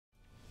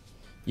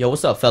Yo,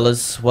 what's up,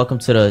 fellas? Welcome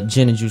to the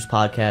Gin and Juice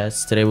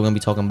podcast. Today we're gonna be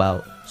talking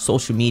about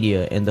social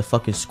media and the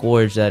fucking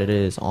scourge that it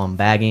is on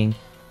bagging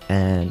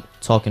and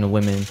talking to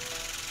women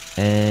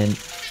and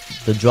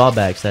the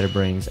drawbacks that it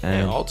brings.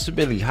 And And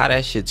ultimately, how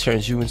that shit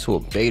turns you into a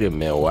beta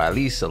male, or at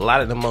least a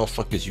lot of the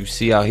motherfuckers you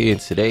see out here in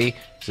today's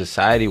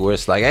society, where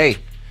it's like, hey,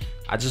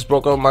 I just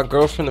broke up with my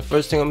girlfriend. The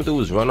first thing I'm gonna do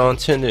is run on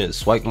Tinder and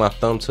swipe my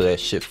thumb till that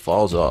shit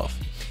falls off.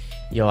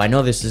 yo, I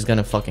know this is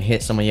gonna fucking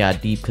hit some of y'all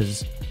deep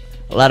because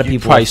a lot of You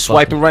people probably are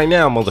swiping right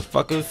now,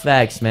 motherfucker.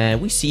 facts, man.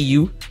 We see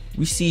you.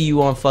 We see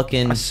you on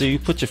fucking I see you.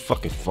 Put your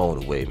fucking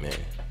phone away, man.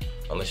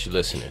 Unless you're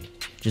listening.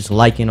 just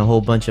liking a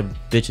whole bunch of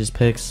bitches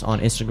pics on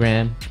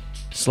Instagram,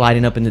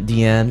 sliding up in the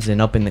DMs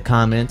and up in the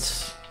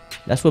comments.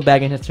 That's what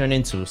bagging has turned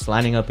into,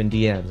 sliding up in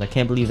DMs. I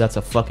can't believe that's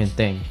a fucking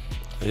thing.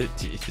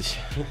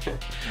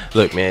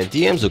 Look, man,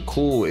 DMs are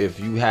cool if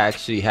you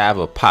actually have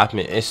a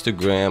popping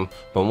Instagram,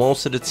 but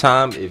most of the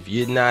time, if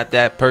you're not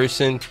that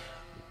person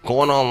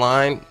going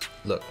online,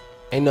 look,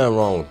 ain't nothing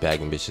wrong with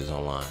bagging bitches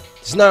online.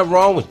 There's nothing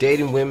wrong with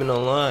dating women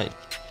online,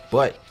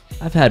 but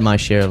I've had my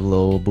share of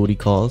little booty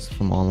calls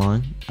from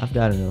online. I've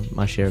gotten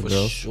my share of for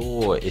girls.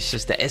 sure, it's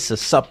just that it's a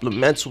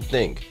supplemental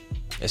thing.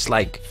 It's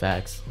like,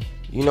 Facts.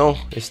 you know,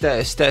 it's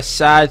that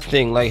side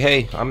thing. Like,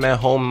 hey, I'm at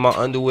home in my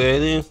underwear.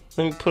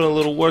 Let me put a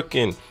little work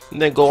in,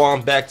 and then go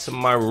on back to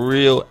my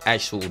real,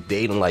 actual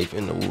dating life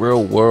in the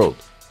real world.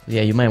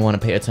 Yeah, you might want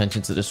to pay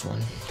attention to this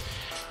one.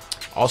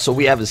 Also,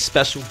 we have a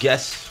special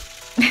guest,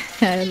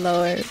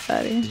 Hello,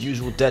 everybody. the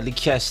usual Deadly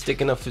Cat,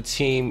 sticking up for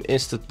Team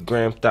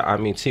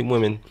Instagram. Team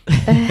Women.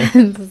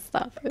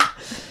 Stop it.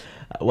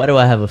 Why do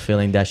I have a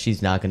feeling that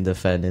she's not gonna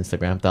defend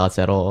Instagram thoughts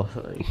at all?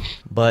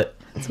 But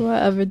Do I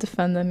ever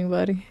defend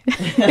anybody?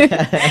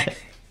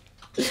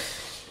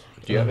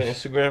 Do you have an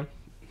Instagram?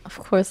 Of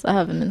course, I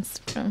have an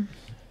Instagram.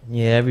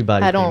 yeah,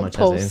 everybody I pretty don't much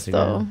post has an though,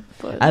 Instagram.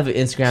 but I have an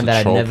Instagram It's a that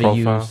I troll never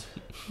profile? use.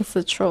 it's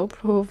a troll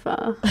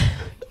profile.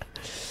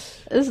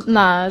 It's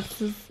not.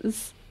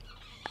 It's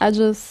I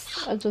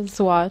just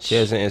watch. She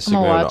has an I'm a Instagram to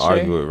watcher.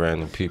 argue with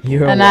random people.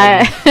 You're And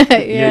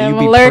a yeah, I'm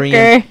be a lurker.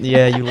 preying-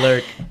 Yeah, you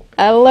lurk.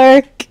 I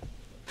lurk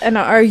and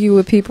I argue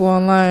with people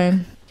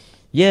online.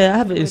 Yeah, I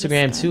have an Wait a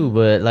Instagram second. too,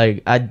 but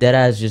like I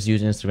deadass just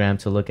use Instagram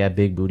to look at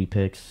big booty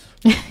pics.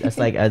 That's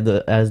like as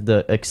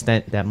the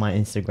extent that my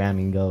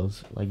Instagramming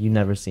goes. Like you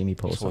never see me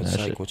post So on it's that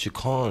like shit. what you're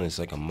calling is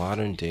like a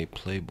modern day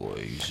Playboy.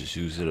 You just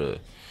use it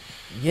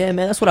Yeah,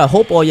 man, that's what I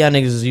hope all y'all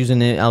niggas is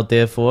using it out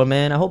there for,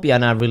 man. I hope y'all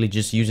not really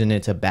just using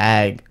it to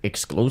bag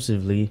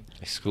exclusively.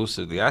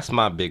 exclusively. That's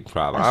my big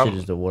problem. That shit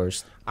is the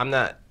worst. I'm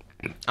not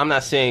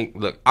saying,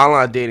 look,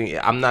 online dating,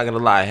 I'm not gonna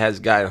lie, it has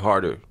gotten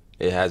harder.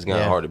 It has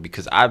gotten Yeah. harder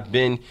because I've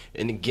been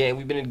in the game.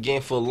 We've been in the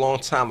game for a long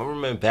time. I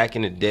remember back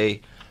in the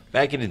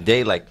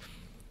day, like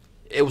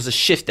it was a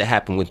shift that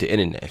happened with the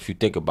internet. If you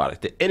think about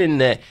it, the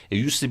internet, it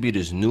used to be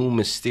this new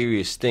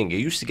mysterious thing. It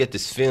used to get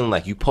this feeling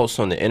like you post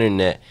on the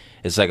internet,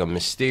 it's like a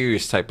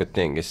mysterious type of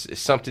thing. It's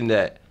something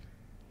that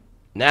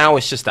now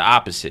it's just the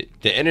opposite.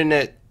 The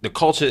internet, the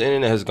culture of the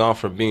internet has gone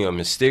from being a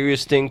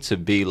mysterious thing to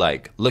be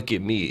like, look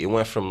at me. It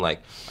went from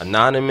like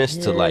anonymous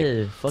to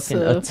like, fucking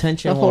to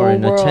attention the whole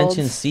whoring, world.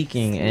 attention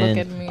seeking, Look and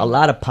at me. a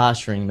lot of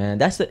posturing, man.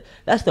 That's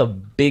the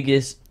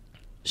biggest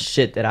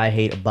shit that I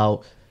hate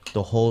about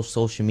the whole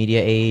social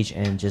media age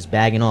and just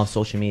bagging off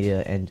social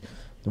media and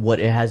what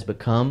it has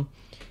become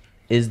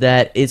is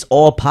that it's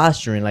all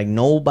posturing. Like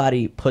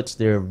nobody puts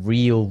their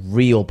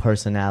real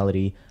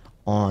personality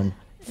on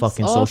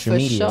fucking all social for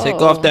media. show. take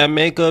off that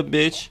makeup,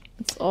 bitch.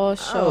 It's all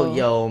show. Oh,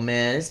 yo,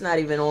 man, it's not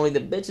even only the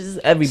bitches, it's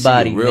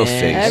everybody, See the real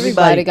man. face.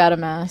 Everybody got a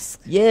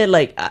mask. Yeah,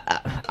 like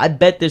I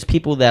bet there's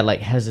people that like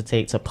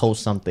hesitate to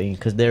post something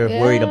because they're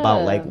worried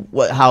about like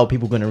Yeah. how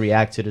people gonna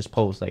react to this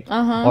post. Like,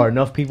 are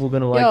enough people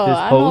gonna like Yo, this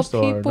I post, know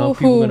or people enough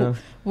people who gonna?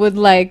 would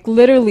like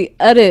literally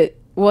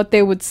edit what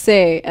they would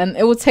say, and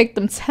it would take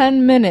them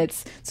 10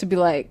 minutes to be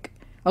like,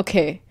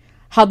 okay,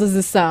 how does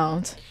this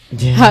sound?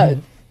 How,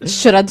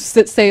 should I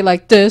say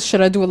like this?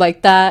 Should I do it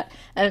like that?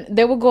 And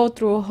they would go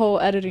through a whole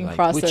editing Like,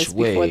 process which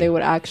way before they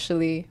would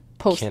actually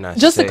post. can I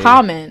Just a say-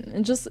 comment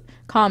and just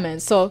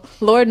comment. So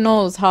Lord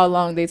knows how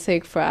long they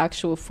take for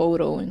actual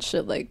photo and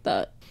shit like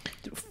that,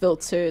 through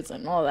filters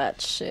and all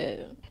that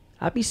shit.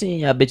 I be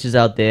seeing y'all bitches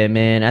out there,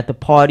 man, at the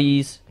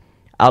parties,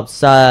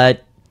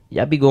 outside.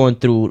 Y'all be going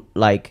through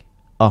like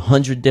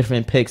 100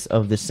 different pics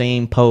of the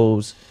same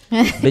pose.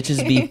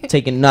 Bitches be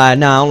taking I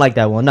don't like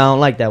that one. I don't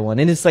like that one.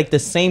 And it's like the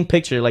same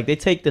picture. Like they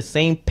take the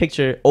same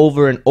picture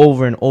over and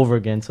over and over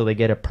again until they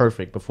get it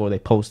perfect before they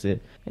post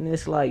it. And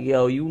it's like,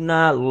 yo, you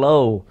not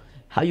low.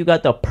 How you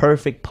got the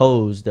perfect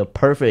pose, the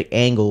perfect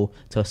angle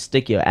to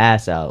stick your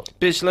ass out?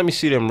 Bitch, let me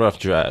see them rough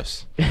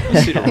drafts. Let me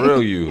see the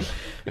real you.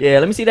 Yeah,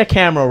 let me see that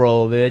camera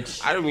roll, bitch.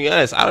 I don't be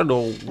honest. I don't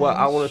know what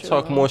I want to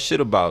Sure. talk more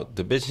shit about.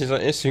 The bitches on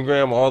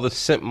Instagram, all the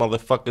simp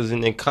motherfuckers in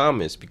their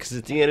comments. Because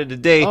at the end of the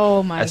day,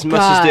 Oh my as god!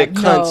 much as they're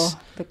cunts, No,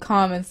 the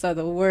comments are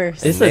the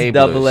worst. It's Enablers. a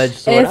double-edged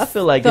sword. I It's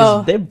feel like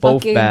the they're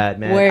both fucking bad,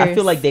 man. I feel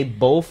worst. like they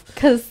both.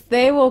 Cause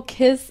they will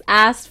kiss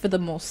ass for the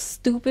most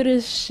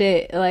stupidest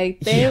shit. Like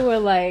they Yeah. were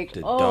like,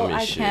 The "Oh, dumbest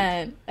I shit.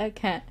 can't, I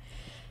can't."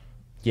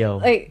 Yo.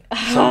 Like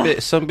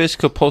Some bitch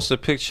could post a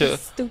picture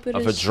stupid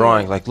of a as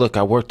drawing. shit. Like, look,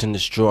 I worked in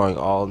this drawing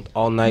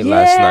all night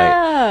last night.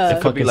 Yeah.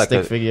 It could be Fucking like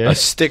stick figure. a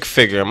stick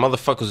figure.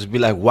 Motherfuckers would be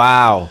like,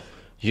 wow,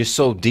 you're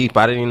so deep.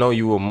 I didn't know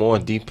you were more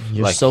deep.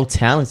 You're like, so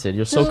talented.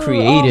 You're so Dude,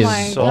 creative.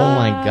 oh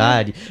my my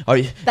god.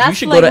 You That's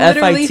should like go to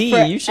literally FIT.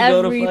 for You should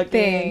go to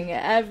everything. fucking.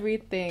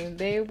 Everything.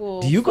 They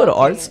will. Do you go to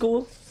art fucking-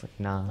 school? It's like,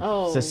 nah.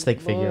 Oh, it's a stick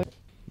figure. Lord.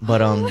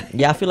 But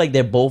yeah, I feel like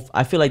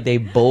they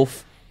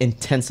both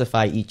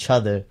intensify each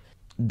other.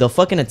 The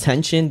fucking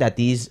attention that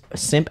these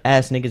simp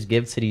ass niggas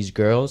give to these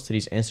girls, to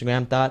these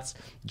Instagram thoughts,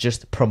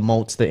 just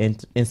promotes the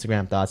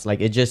Instagram thoughts. Like,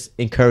 it just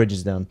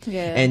encourages them.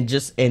 Yeah. And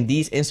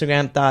these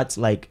Instagram thoughts,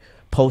 like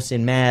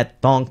posting mad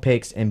thong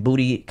pics and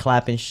booty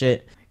clapping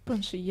shit.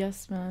 Bunch of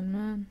yes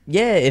man.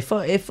 Yeah, it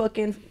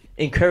fucking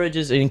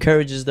encourages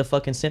the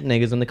fucking simp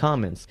niggas in the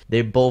comments.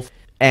 They both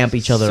amp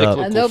each other up.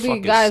 Cyclical And there'll be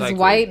fucking guys cycle.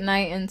 white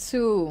knighting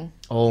too.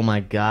 Oh my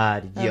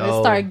god, And yo,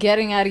 they start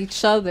getting at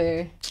each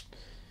other.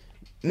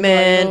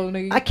 man, Like, yo,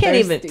 nigga, you I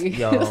can't thirsty. even.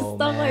 Yo,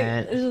 Stuff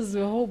man. like it's just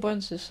a whole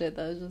bunch of shit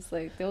that's just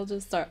like they'll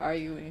just start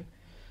arguing.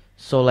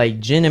 So like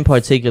Jin in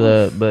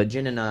particular, but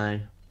Jin and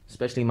I,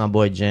 especially my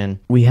boy Jin,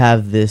 we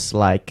have this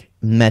like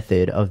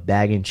method of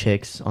bagging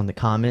chicks on the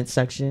comments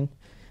section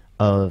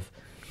of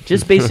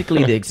just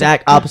basically the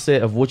exact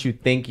opposite of what you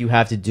think you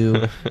have to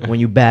do when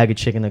you bag a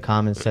chick in the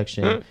comments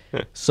section.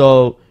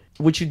 So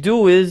what you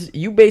do is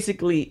you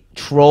basically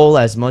troll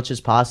as much as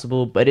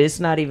possible, but it's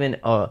not even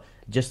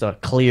just a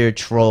clear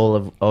troll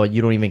of, oh,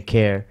 you don't even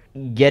care.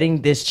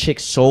 Getting this chick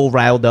so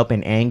riled up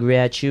and angry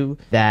at you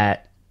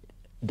that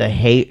the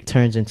hate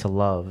turns into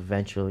love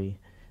eventually.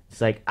 It's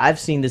like, I've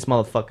seen this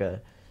motherfucker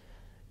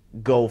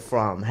go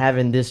from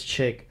having this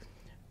chick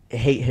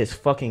hate his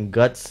fucking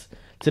guts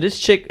to this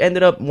chick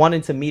ended up wanting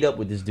to meet up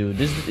with this dude.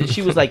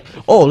 She was like,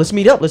 oh, let's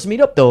meet up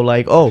though.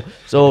 Like, oh,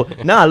 so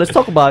nah, let's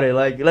talk about it.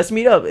 Like, let's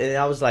meet up. And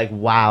I was like,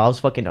 wow, I was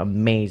fucking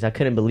amazed. I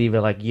couldn't believe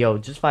it. Like, yo,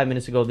 just 5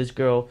 minutes ago, this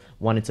girl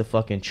wanted to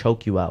fucking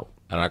choke you out.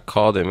 And I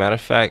called it. Matter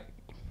of fact,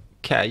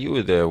 Kat, you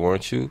were there,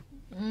 weren't you?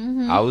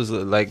 I was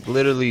like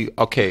literally,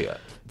 okay,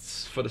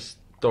 for the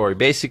story.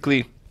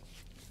 Basically,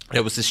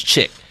 there was this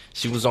chick.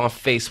 She was on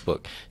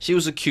Facebook. She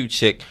was a cute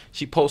chick.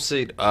 She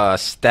posted a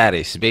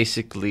status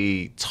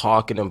basically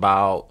talking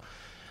about,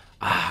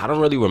 I don't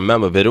really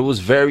remember, but it was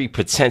very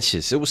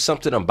pretentious. It was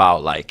something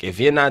about like, if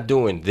you're not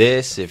doing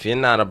this, if you're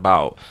not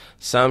about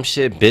some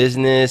shit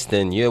business,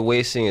 then you're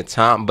wasting your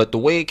time. But the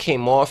way it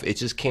came off, it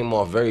just came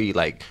off very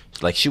like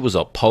she was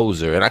a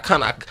poser. And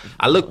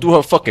I looked through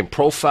her fucking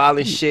profile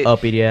and shit.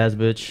 Uppity ass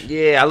bitch.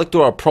 Yeah, I looked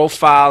through her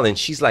profile and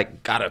she's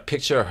like got a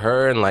picture of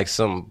her and like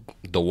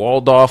the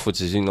Waldorf, which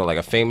is, you know, like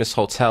a famous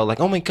hotel. Like,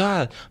 oh my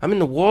God, I'm in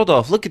the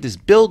Waldorf. Look at this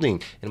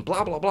building and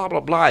blah, blah, blah, blah,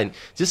 blah. And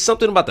just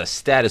something about the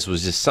status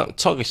was just something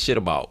talking shit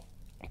about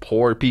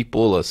poor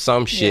people or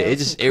some shit. Yeah, It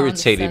just some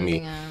irritated me.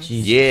 condescending ass.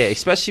 Jesus. Yeah,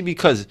 especially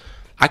because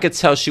I could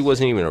tell she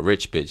wasn't even a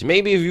rich bitch.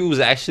 Maybe if you was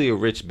actually a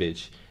rich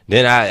bitch,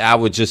 then I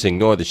would just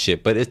ignore the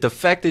shit. But it's the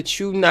fact that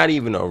you not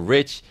even a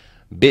rich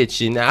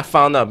bitch. And I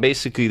found out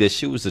basically that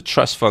she was a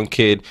trust fund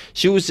kid.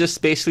 She was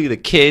just basically the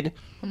kid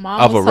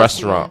Mom of a was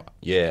restaurant.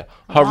 Yeah.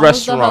 Her Mom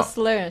restaurant. was the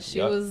hustler and she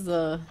Yup. was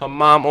the Her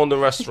mom owned the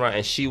restaurant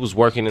and she was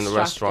working in the Instructor.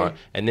 restaurant.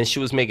 And then she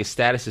was making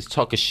statuses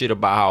talking shit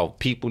about how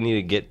people need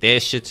to get their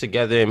shit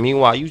together. And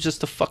meanwhile, you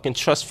just a fucking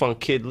trust fund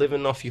kid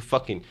living off your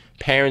fucking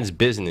parents'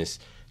 business.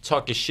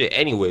 Talking shit.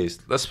 Anyways,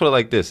 let's put it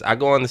like this. I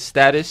go on the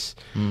status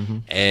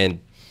and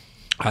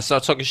I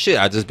start talking shit.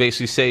 I just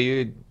basically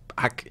say,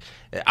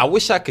 I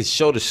wish I could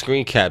show the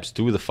screen caps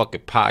through the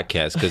fucking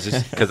podcast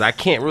because I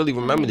can't really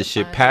remember the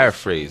shit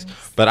paraphrased.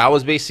 But I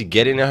was basically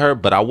getting at her,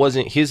 but I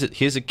wasn't. Here's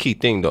a key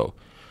thing though.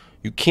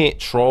 You can't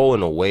troll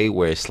in a way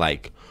where it's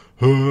like,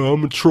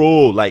 I'm a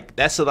troll. Like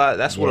that's what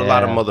a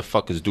lot of Yeah.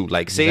 motherfuckers do.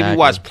 Like say if you Exactly.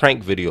 watch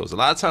prank videos. A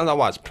lot of times I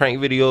watch prank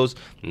videos.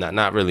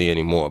 Not really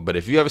anymore. But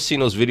if you ever seen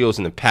those videos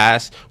in the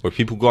past where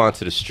people go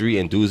onto the street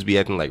and dudes be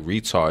acting like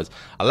retards,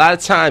 a lot of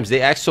times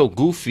they act so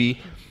goofy,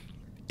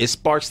 it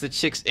sparks the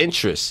chick's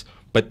interest.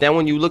 But then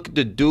when you look at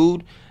the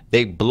dude,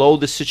 they blow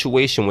the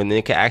situation when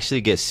they can actually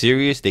get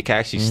serious. They can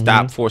actually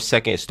stop for a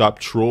second and stop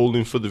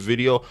trolling for the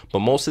video. But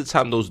most of the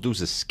time, those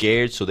dudes are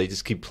scared, so they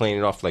just keep playing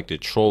it off like they're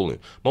trolling.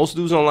 Most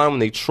dudes online, when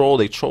they troll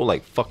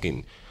like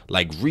fucking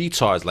like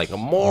retards, like a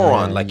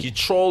moron. Like you're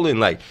trolling.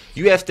 Like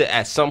you have to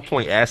at some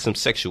point add some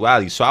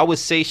sexuality. So I would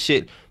say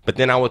shit, but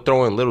then I would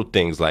throw in little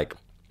things like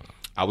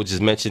I would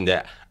just mention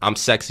that I'm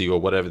sexy or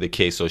whatever the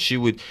case. So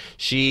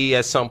she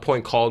at some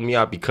point called me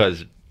out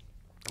because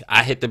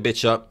I hit the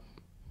bitch up.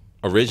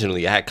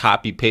 Originally, I had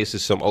copy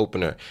pasted some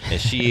opener, and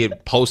she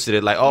had posted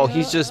it like, "Oh,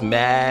 he's just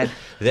mad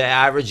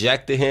that I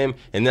rejected him."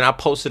 And then I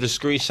posted a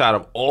screenshot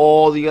of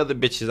all the other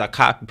bitches I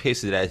copy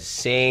pasted that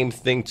same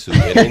thing to.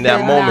 And in that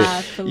Did moment,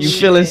 not you believe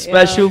feeling it,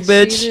 special, yo.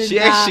 bitch? She, did She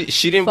actually- not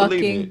she didn't believe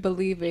fucking it.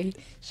 believe it.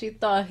 She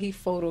thought he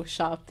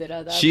photoshopped it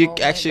at that She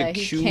moment. actually that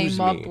he accused came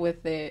me. up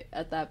with it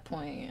at that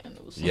point, and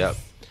it was yep.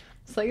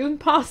 It's like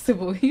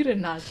impossible. You did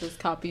not just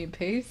copy and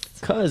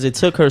paste. Cause it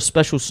took her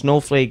special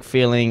snowflake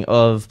feeling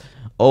of,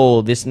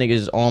 oh, this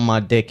nigga's on my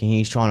dick and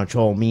he's trying to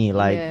troll me.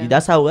 Like Yeah.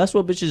 that's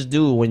what bitches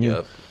do when you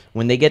Yep.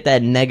 when they get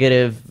that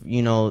negative,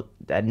 you know,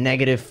 that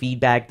negative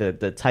feedback,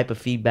 the type of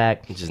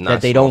feedback It just that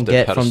knocks they them off don't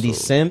their get from these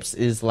pedestal. simps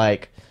is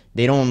like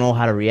they don't know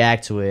how to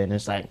react to it, and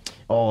it's like,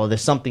 oh,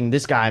 there's something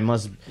this guy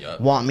must Yep.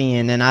 want me,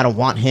 and then I don't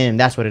want him.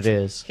 That's what it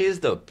is. Here's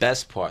the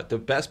best part. The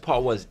best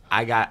part was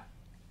I got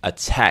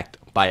attacked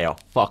by a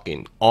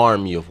fucking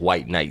army of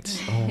white knights.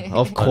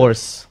 Of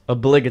course,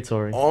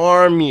 obligatory.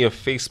 Army of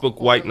Facebook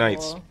white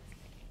knights.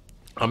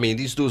 I mean,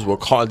 these dudes were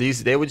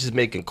they were just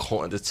making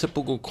the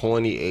typical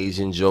corny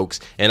Asian jokes,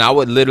 and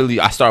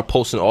I started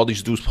posting all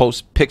these dudes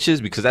post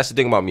pictures because that's the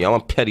thing about me.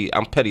 I'm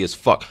petty as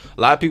fuck.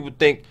 A lot of people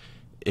think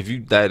if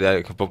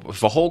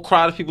a whole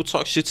crowd of people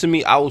talk shit to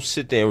me, I will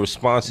sit there and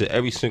respond to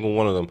every single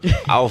one of them.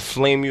 I'll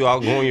flame you.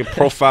 I'll go on your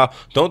profile.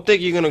 Don't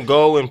think you're gonna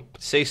go and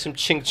say some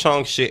ching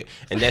chong shit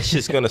and that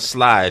shit's gonna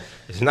slide.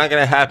 It's not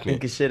gonna happen.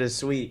 Think shit is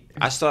sweet.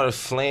 I started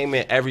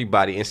flaming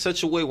everybody in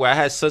such a way where I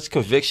had such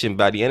conviction.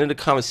 By the end of the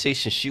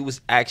conversation, she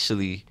was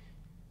actually,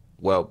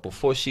 well,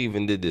 before she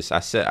even did this,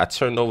 I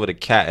turned over the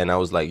cat and I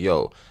was like,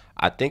 yo,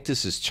 I think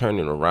this is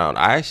turning around.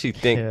 I actually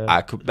think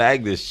I could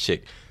bag this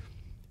chick.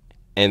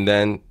 And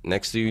then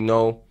next thing you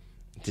know,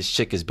 this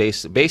chick is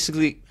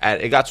basically,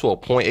 it got to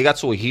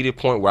a heated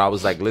point where I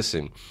was like,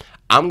 listen,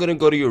 I'm going to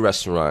go to your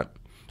restaurant.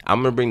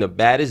 I'm going to bring the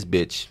baddest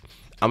bitch.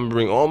 I'm going to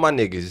bring all my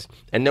niggas.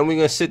 And then we're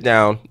going to sit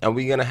down and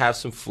we're going to have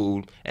some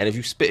food. And if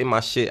you spit in my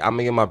shit, I'm going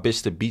to get my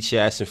bitch to beat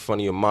your ass in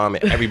front of your mom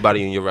and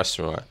everybody in your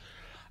restaurant.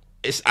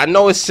 I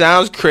know it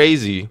sounds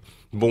crazy,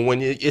 but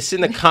when it's in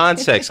the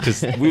context,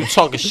 because we were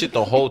talking shit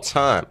the whole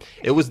time.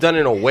 It was done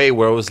in a way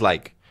where it was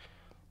like,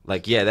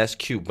 yeah, that's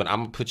cute, but I'm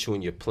gonna put you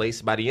in your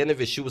place. By the end of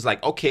it, she was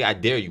like, okay, I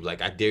dare you.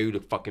 Like, I dare you to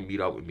fucking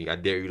meet up with me. I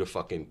dare you to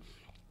fucking,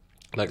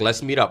 like,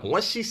 let's meet up.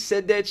 Once she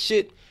said that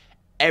shit,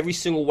 every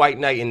single white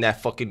knight in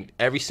that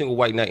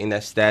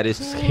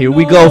status. Here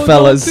we go,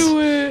 fellas. Don't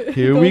do it.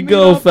 Here Don't we meet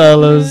go, up with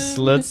fellas.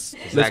 him. Let's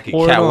Exactly.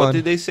 pour it Kat, what on.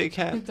 did they say,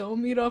 Kat?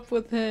 Don't meet up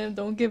with him.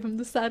 Don't give him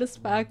the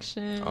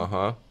satisfaction.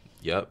 Uh-huh.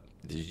 Yep.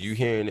 Did you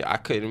hearing it? I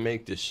couldn't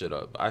make this shit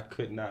up. I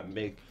could not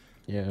make.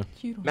 Yeah.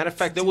 You don't Matter of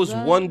fact, do there was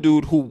that. one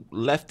dude who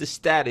left the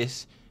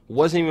status,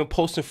 wasn't even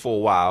posting for a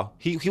while.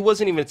 He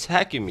wasn't even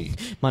attacking me.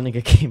 My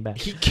nigga came back.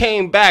 He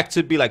came back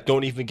to be like,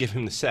 don't even give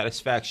him the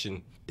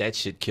satisfaction. That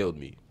shit killed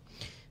me.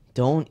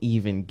 Don't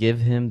even give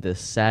him the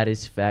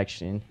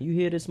satisfaction. You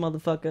hear this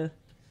motherfucker?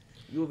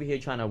 You over here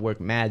trying to work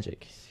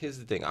magic. Here's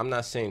the thing. I'm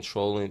not saying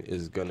trolling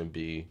is going to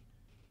be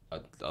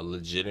a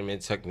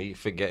legitimate technique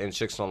for getting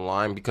chicks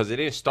online because it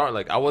didn't start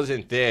like I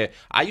wasn't there.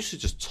 I used to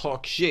just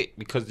talk shit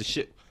because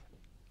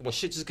when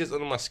shit just gets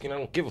under my skin, I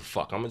don't give a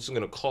fuck. I'm just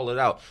going to call it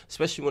out,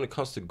 especially when it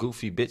comes to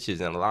goofy bitches.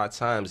 And a lot of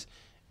times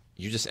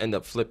you just end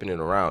up flipping it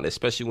around,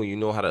 especially when you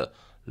know how to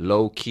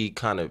low-key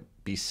kind of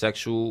be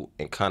sexual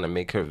and kind of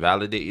make her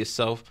validate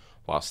yourself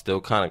while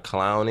still kind of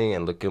clowning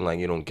and looking like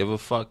you don't give a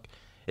fuck.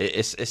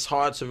 It's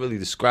hard to really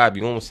describe.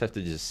 You almost have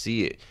to just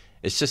see it.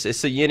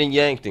 It's a yin and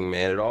yang thing,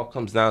 man. It all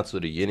comes down to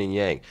the yin and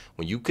yang.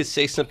 When you could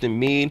say something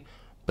mean,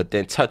 but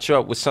then touch her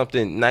up with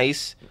something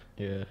nice.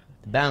 Yeah.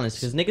 Balance,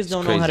 because niggas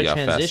don't know how crazy to how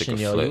fast it transition,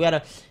 can yo. flip. You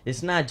gotta.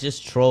 It's not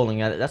just trolling.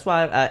 That's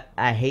why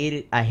I hate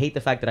it. I hate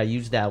the fact that I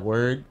used that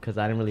word because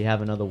I didn't really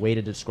have another way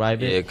to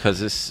describe it. Yeah,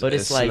 because But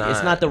it's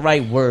not the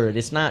right word.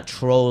 It's not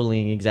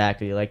trolling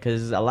exactly. Like,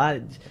 cause a lot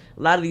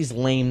of these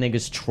lame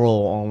niggas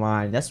troll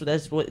online. That's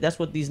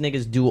what these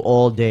niggas do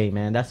all day,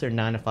 man. That's their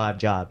 9-to-5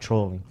 job,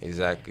 trolling.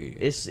 Exactly.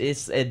 It's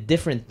a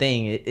different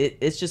thing.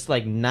 It's just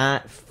like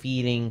not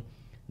feeding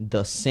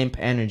the simp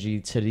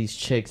energy to these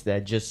chicks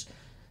that just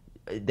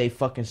they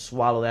fucking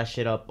swallow that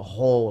shit up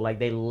whole. Like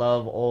they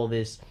love all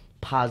this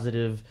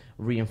positive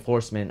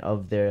reinforcement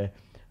of their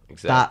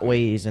thought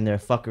ways and their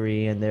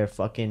fuckery and their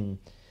fucking.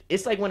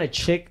 It's like when a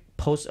chick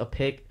posts a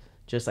pic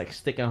just like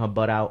sticking her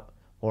butt out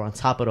or on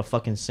top of the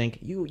fucking sink.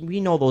 We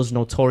know those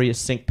notorious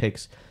sink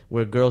pics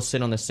where girls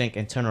sit on the sink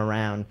and turn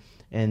around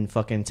and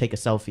fucking take a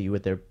selfie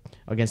with their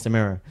against the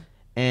mirror,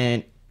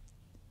 and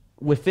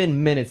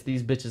within minutes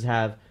these bitches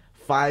have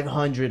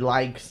 500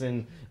 likes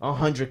and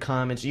 100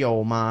 comments.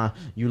 Yo, ma,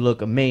 you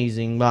look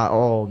amazing. Blah,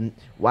 oh,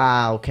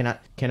 wow.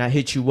 Can I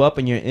hit you up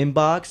in your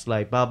inbox?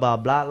 Like, blah, blah,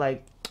 blah.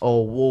 Like,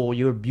 oh, whoa,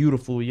 you're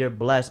beautiful. You're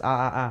blessed.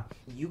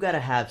 You got to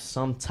have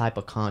some type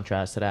of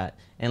contrast to that.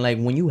 And, like,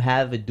 when you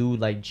have a dude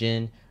like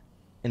Jin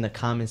in the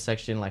comment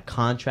section, like,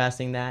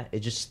 contrasting that,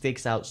 it just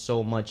sticks out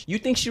so much. You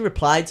think she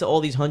replied to all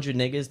these 100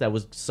 niggas that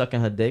was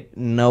sucking her dick?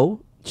 No.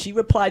 She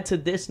replied to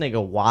this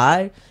nigga.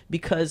 Why?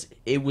 Because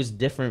it was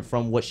different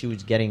from what she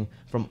was getting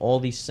from all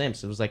these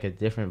simps. It was like a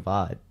different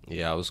vibe.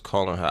 Yeah, I was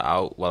calling her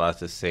out while at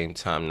the same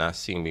time not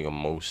seeming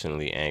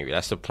emotionally angry.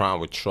 That's the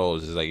problem with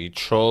trolls. It's like you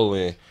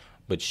trolling,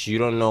 but you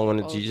don't know when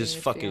you just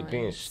your fucking being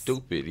feelings.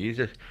 stupid. You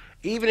just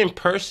even in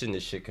person,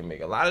 this shit can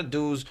make a lot of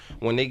dudes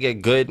when they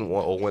get good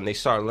or when they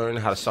start learning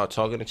how to start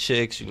talking to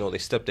chicks. You know, they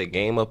step their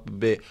game up a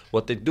bit.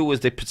 What they do is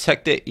they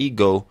protect their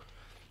ego.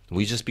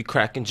 We just be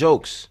cracking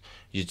jokes.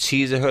 You're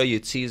teasing her.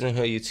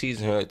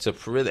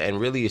 And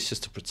really, it's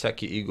just to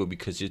protect your ego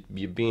because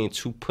you're being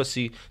too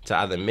pussy to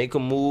either make a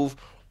move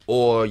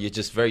or you're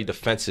just very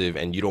defensive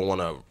and you don't want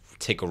to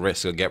take a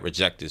risk or get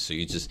rejected, so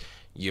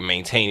you're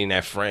maintaining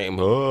that frame.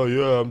 Oh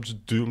yeah,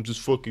 I'm just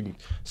fucking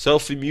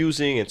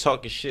self-amusing and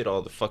talking shit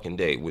all the fucking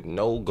day with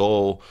no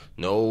goal,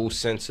 no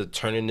sense of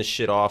turning the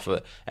shit off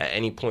at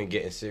any point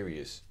getting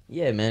serious.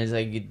 Yeah, man, it's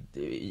like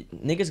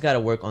niggas got to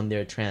work on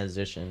their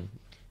transition.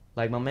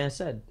 Like my man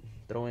said,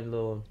 throw in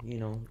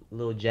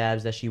little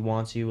jabs that she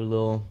wants you, a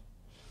little,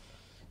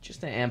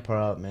 just to amp her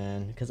up,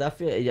 man. Because I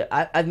feel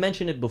I've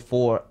mentioned it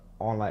before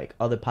on like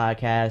other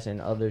podcasts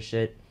and other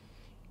shit,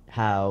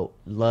 how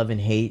love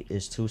and hate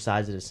is two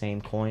sides of the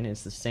same coin.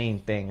 It's the same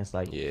thing. It's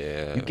like,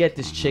 yeah, you get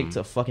this chick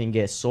to fucking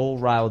get so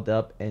riled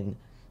up and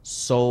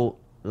so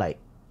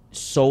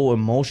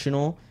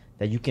emotional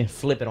that you can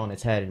flip it on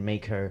its head and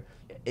make her,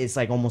 it's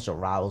like almost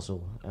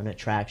arousal, an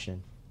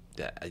attraction.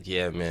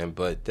 Yeah, man,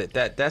 but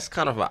that's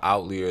kind of an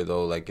outlier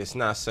though. Like, it's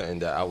not something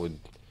that I would.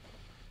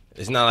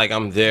 It's not like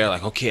I'm there,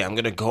 like, okay, I'm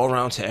gonna go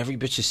around to every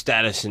bitch's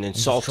status and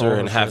insult her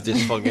and have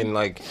this fucking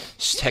like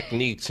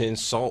technique to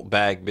insult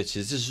bag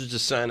bitches. This was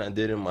just something I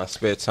did in my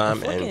spare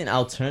time. A fucking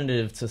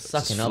alternative to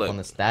sucking up on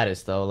the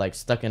status though, like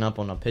sucking up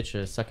on a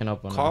picture, sucking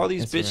up on. Call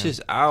these Instagram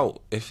bitches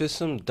out. If it's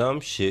some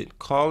dumb shit,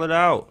 call it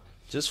out,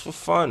 just for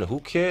fun.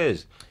 Who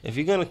cares? If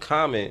you're gonna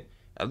comment,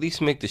 at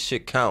least make the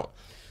shit count.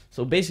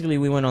 So basically,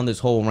 we went on this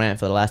whole rant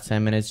for the last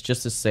 10 minutes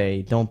just to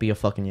say, don't be a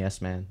fucking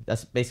yes man.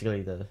 That's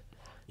basically the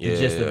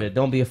gist of it.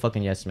 Don't be a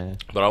fucking yes man.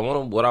 But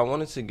what I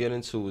wanted to get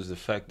into was the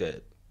fact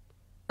that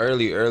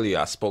early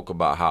I spoke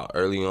about how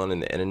early on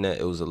in the internet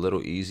it was a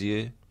little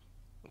easier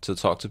to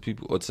talk to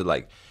people, or to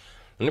like,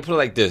 let me put it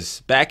like this.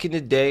 Back in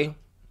the day,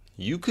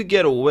 you could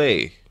get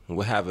away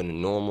with having a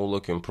normal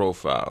looking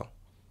profile.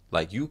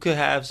 Like, you could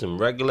have some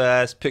regular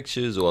ass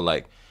pictures, or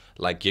like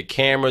your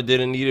camera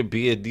didn't need to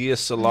be a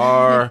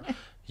DSLR.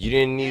 You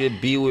didn't need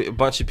to be with a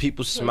bunch of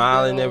people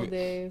smiling.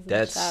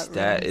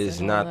 That is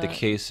not the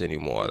case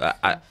anymore.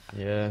 I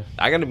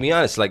gotta be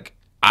honest. Like,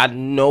 I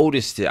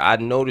noticed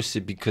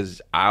it because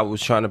I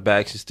was trying to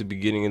bag since the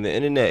beginning of the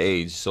internet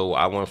age. So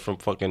I went from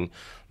fucking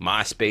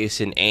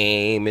MySpace and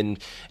AIM and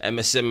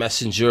MSN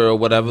Messenger or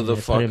whatever the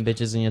fuck. Putting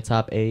bitches in your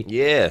top 8.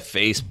 Yeah,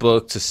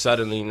 Facebook to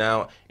suddenly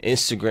now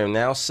Instagram.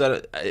 Now it's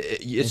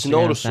Instagram,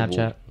 noticeable.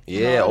 Snapchat.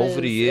 Yeah, no, over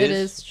the years. It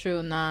is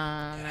true.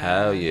 Nah.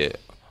 Hell yeah.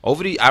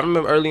 I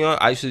remember early on,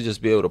 I used to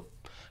just be able to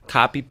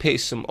copy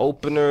paste some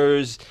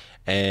openers,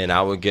 and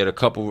I would get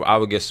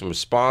some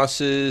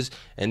responses,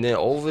 and then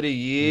over the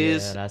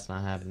years, yeah, that's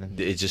not happening.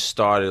 It just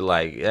started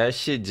like, that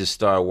shit just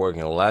started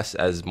working less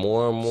as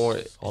more and more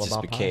it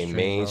just became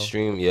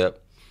mainstream. Bro.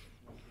 Yep.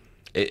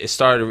 It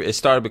started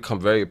to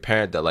become very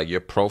apparent that like your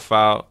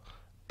profile,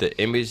 the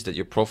image that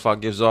your profile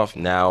gives off,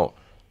 now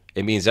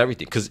it means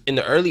everything. Because in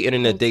the early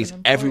internet days,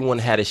 everyone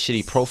had a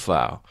shitty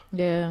profile.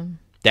 Yeah.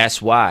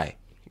 That's why.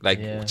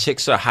 Like,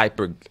 chicks are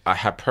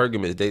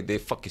hypergamous. They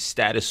fucking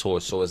status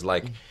whores. So it's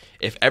like,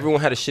 if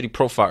everyone had a shitty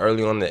profile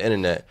early on the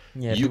internet,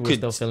 you could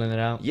still filling it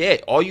out. Yeah,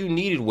 all you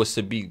needed was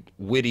to be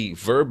witty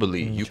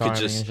verbally. You could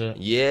just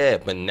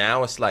but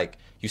now it's like,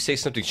 you say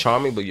something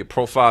charming, but your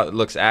profile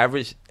looks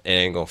average, it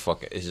ain't gonna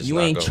fuck it. It's just you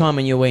not ain't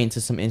charming your way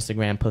into some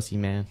Instagram pussy,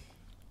 man.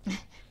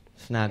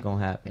 It's not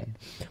gonna happen.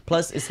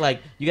 Plus, it's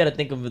like, you got to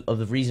think of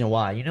the reason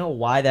why. You know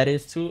why that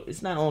is too?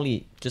 It's not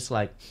only just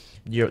like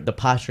the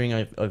posturing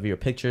of your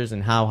pictures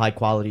and how high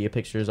quality your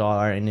pictures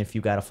are, and if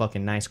you got a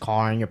fucking nice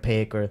car in your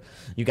pic, or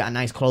you got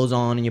nice clothes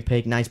on in your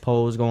pic, nice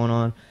pose going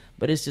on.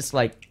 But it's just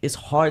like, it's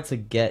hard to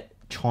get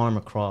charm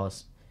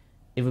across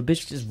if a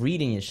bitch just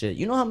reading your shit.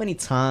 You know how many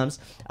times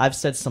I've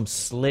said some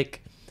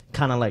slick,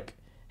 kind of like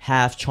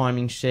half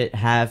charming shit,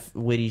 half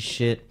witty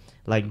shit,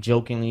 like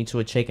jokingly to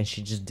a chick, and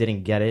she just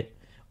didn't get it,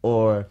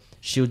 or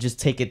she'll just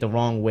take it the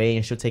wrong way,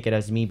 and she'll take it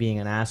as me being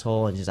an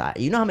asshole, and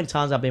you know how many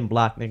times I've been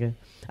blocked, nigga?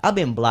 I've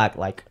been blocked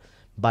like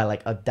by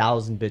like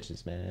 1,000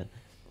 bitches, man.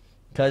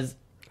 Cause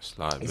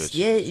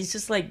it's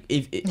just like,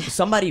 if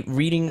somebody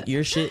reading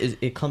your shit,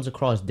 it comes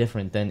across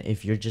different than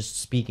if you're just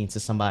speaking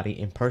to somebody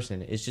in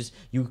person. It's just,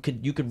 you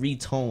could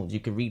read tones, you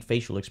could read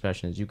facial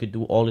expressions, you could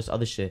do all this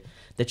other shit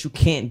that you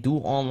can't do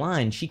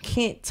online. She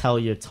can't tell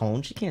your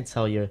tone, she can't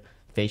tell your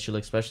facial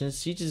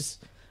expressions. She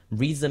just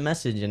reads the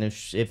message, and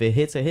if it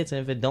hits, it hits,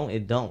 and if it don't,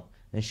 it don't.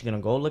 Then she's gonna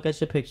go look at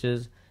your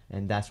pictures,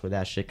 and that's where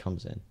that shit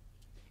comes in.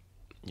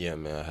 Yeah,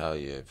 man, hell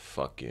yeah.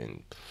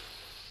 Fucking,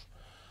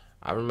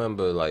 I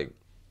remember, like,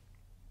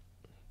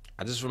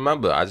 I just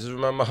remember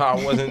how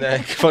I wasn't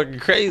that fucking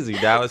crazy.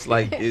 Now it's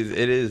like, it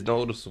is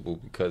noticeable,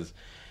 because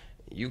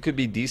you could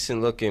be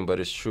decent looking, but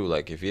it's true.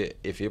 Like,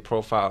 if your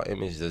profile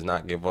image does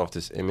not give off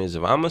this image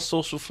of, I'm a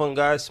social fun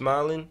guy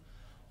smiling,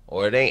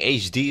 or it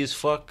ain't HD as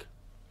fuck,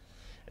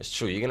 it's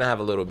true. You're gonna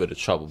have a little bit of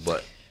trouble,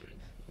 but.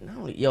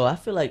 No, yo, I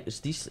feel like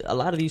a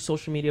lot of these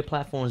social media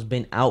platforms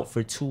been out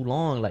for too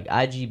long. Like,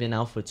 IG been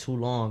out for too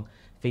long.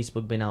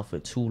 Facebook been out for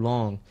too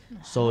long.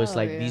 So it's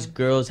like, these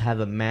girls have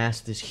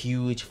amassed this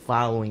huge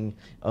following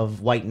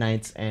of white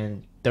knights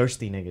and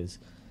thirsty niggas.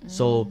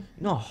 So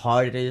you know how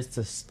hard it is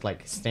to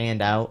like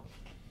stand out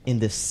in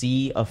the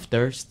sea of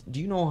thirst. Do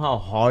you know how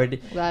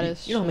hard? That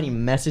is You know how many true.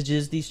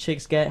 messages these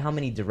chicks get? How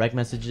many direct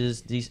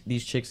messages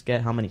these chicks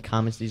get? How many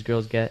comments these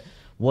girls get?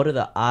 What are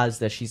the odds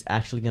that she's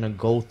actually gonna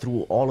go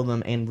through all of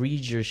them and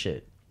read your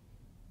shit?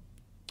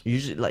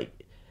 Usually, like,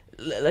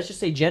 let's just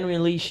say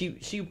genuinely,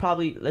 she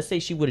probably, let's say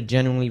she would have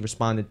genuinely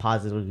responded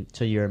positively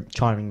to your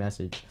charming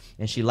message,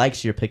 and she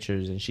likes your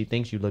pictures and she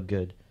thinks you look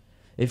good.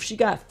 If she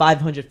got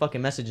 500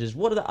 fucking messages,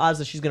 what are the odds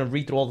that she's gonna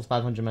read through all those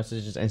 500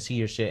 messages and see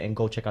your shit and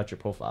go check out your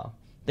profile?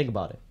 Think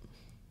about it.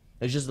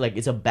 It's just like,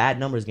 it's a bad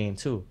numbers game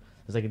too.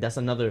 It's like, that's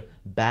another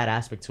bad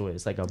aspect to it.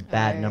 It's like a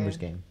bad Right. numbers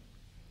game.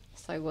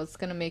 It's like, what's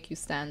gonna make you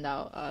stand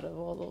out of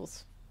all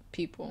those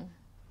people?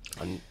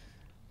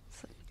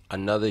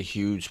 Another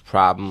huge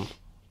problem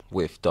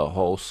with the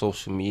whole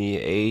social media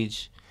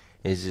age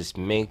is just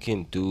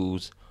making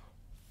dudes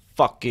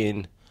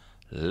fucking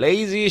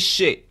lazy as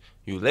shit.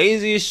 You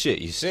lazy as shit.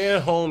 You sit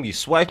at home, you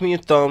swiping your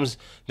thumbs.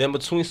 Then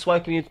between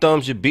swiping your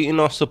thumbs, you're beating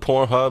off the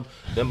Pornhub.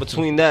 Then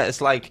between that,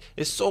 it's like,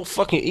 it's so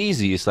fucking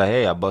easy. It's like,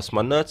 hey, I bust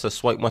my nuts, I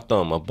swipe my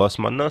thumb. I bust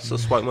my nuts, I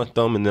swipe my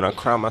thumb, and then I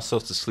cry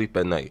myself to sleep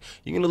at night.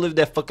 You're gonna live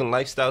that fucking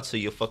lifestyle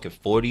till you're fucking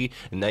 40,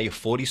 and now you're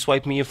 40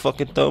 swiping your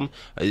fucking thumb?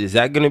 Is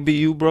that gonna be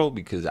you, bro?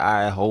 Because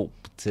I hope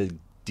to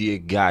dear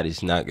God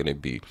it's not gonna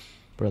be.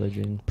 Brother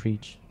Jin,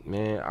 preach.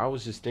 Man, I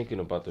was just thinking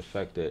about the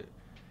fact that,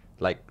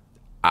 like,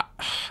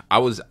 I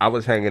was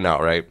hanging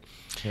out, right,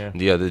 Yeah.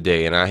 the other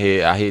day, and I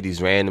hear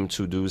these random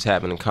two dudes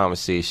having a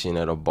conversation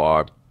at a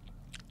bar,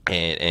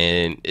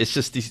 and it's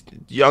just these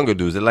younger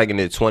dudes. They're like in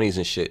their 20s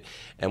and shit.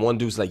 And one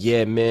dude's like,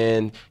 yeah,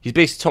 man, he's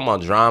basically talking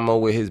about drama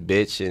with his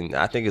bitch, and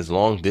I think it's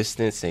long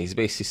distance, and he's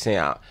basically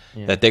saying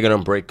that they're gonna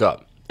break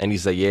up. And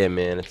he's like, yeah,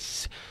 man,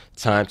 it's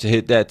time to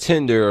hit that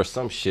Tinder or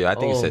some shit. I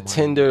think it's Oh a my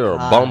Tinder or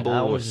God, Bumble I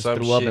or almost just some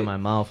threw shit. up in my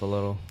mouth a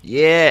little.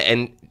 Yeah,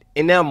 and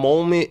in that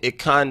moment, it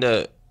kind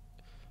of,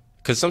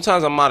 cause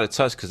sometimes I'm out of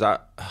touch, cause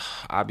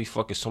I be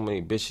fucking so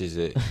many bitches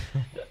that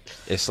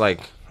it's like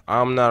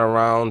I'm not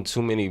around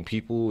too many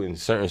people in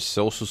certain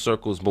social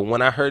circles. But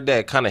when I heard that,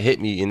 it kind of hit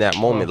me in that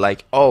moment,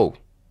 like, oh,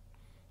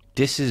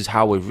 this is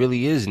how it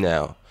really is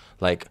now.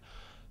 Like,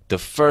 the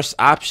first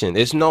option,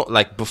 there's no,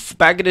 like,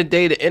 back in the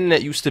day, the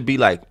internet used to be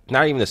like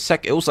not even the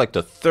second, it was like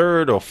the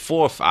third or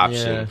fourth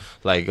option. Yeah.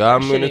 Like,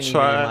 I'm Shit gonna ain't even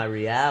in my try.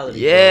 reality.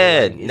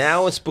 Yeah, bro. Like,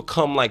 now it's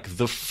become like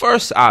the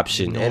first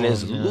option, and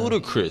it's No, yeah.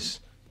 ludicrous.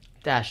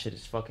 That shit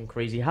is fucking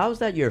crazy. How is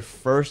that your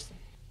first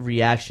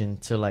reaction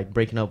to like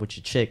breaking up with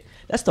your chick?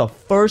 That's the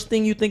first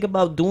thing you think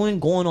about doing,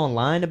 going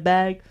online to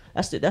bag.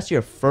 That's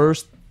your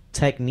first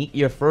technique,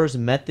 your first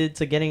method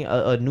to getting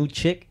a new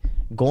chick,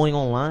 going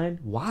online.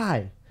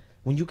 Why?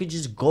 When you could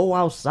just go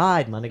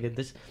outside, my nigga.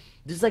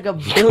 There's like a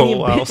billion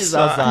bitches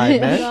outside,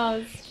 man. No,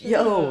 it's true.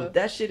 Yo,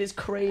 that shit is And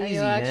crazy,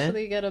 you man.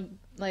 actually get a,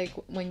 like,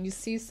 when you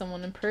see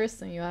someone in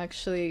person, you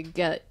actually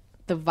get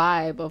the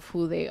vibe of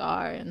who they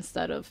are,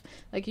 instead of,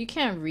 like, you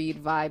can't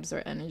read vibes or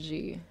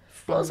energy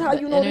from Plus, how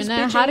the you know this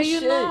internet. bitch How do ain't you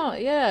shit? know?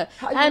 Yeah,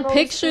 How you and know this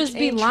pictures bitch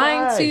be ain't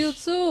lying to you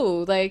trash?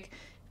 too. Like,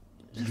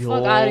 Yo.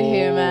 fuck out of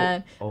here,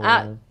 man. Oh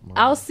I'll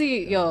my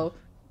see. Yo,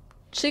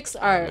 chicks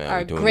are man, are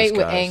we doing great this,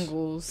 with guys.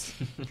 angles.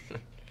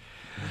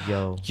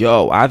 Yo,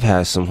 Yo, I've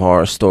had some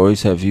horror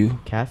stories. Have you?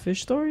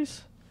 catfish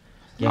stories?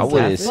 I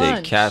wouldn't catfish? say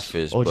Bunch.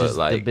 catfish, Or but just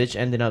like, the bitch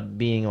ended up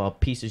being a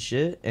piece of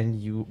shit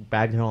and you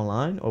bagged her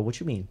online? Or what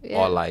you mean?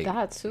 Yeah, like-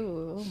 that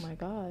too. Oh my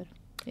god.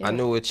 I Yeah,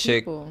 knew a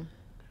chick. people.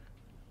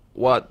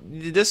 what?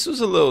 This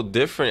was a little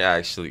different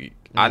actually.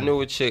 I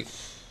knew a chick.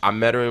 I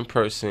met her in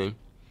person.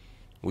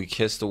 We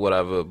kissed or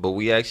whatever, but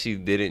we actually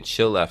didn't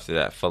chill after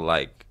that for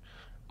like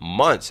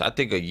months. I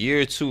think a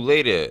year or two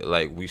later,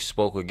 like we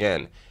spoke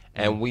again,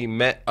 and we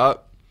met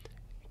up.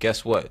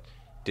 Guess what?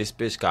 This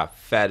bitch got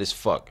fat as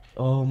fuck.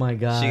 Oh my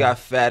god. She got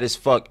fat as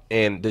fuck,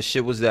 and the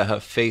shit was that her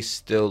face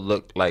still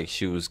looked like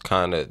she was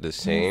kind of the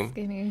same.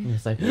 Skinny.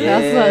 It's like, Yeah.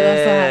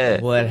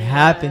 That's what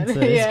happened to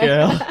this Yeah.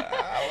 girl?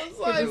 I was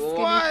like, With the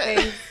skinny what?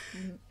 face.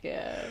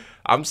 Yeah.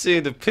 I'm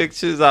seeing the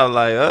pictures. I'm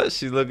like,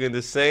 she looking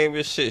the same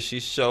as shit. She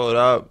showed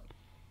up.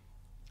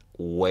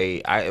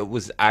 It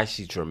was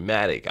actually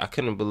dramatic. I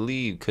couldn't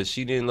believe, because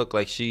she didn't look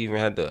like she even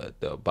had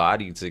the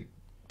body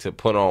to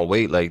put on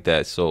weight like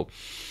that. So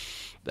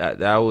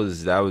that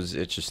was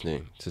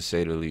interesting, to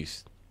say the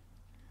least.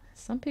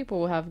 Some people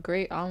will have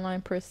great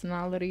online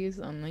personalities,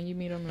 and then you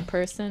meet them in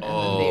person, and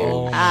Oh,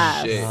 then they're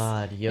ass. shit.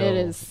 God, yo. It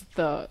is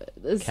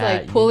it's Cat,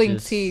 like you pulling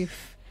just-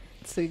 teeth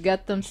to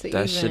get them to That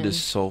even shit is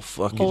so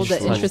fucking hold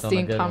just an true. touched on a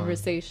interesting good one.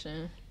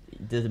 conversation.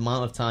 The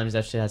amount of times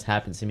that shit has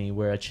happened to me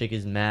where a chick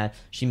is mad,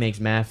 she makes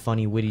mad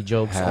funny witty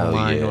jokes Hell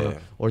online yeah.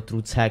 or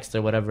through text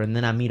or whatever, and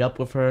then I meet up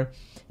with her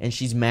and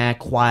she's mad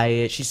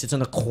quiet. She sits on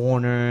the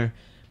corner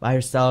by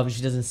herself and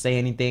she doesn't say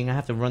anything. I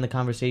have to run the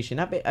conversation.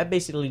 I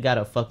basically got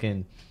a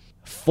fucking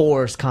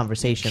forced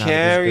conversation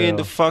Carrying out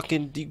the of this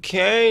fucking, you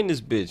carrying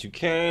this bitch. You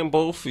carrying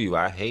both of you.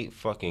 I hate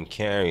fucking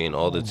carrying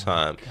all the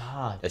time. girl.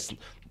 God. It's,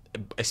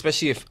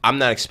 especially if I'm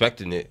not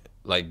expecting it.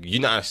 Like,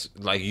 you're not,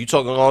 like, you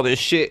talking all this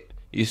shit.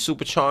 You're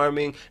super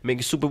charming,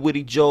 making super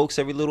witty jokes,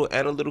 every little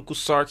analytical,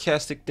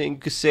 sarcastic thing you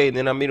could say. And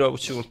then I meet up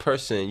with you in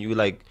person, and you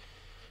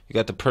You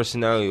got the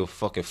personality of a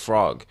fucking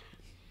frog.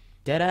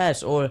 Dead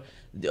ass. Or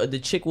the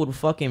chick would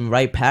fucking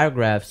write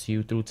paragraphs to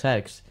you through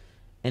text.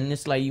 And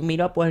it's like you meet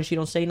up with her, she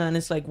don't say nothing.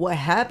 It's like, what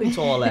happened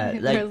to all that?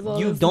 Like There's all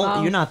you this don't,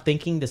 mouth. you're not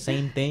thinking the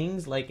same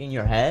things like in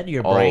your head,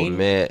 your Oh brain.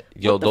 man,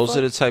 yo, What the those fuck?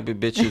 are the type of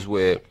bitches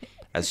where,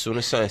 as soon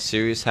as something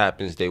serious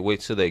happens, they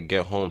wait till they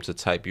get home to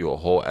type you a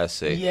whole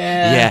essay.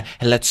 Yeah. Yeah,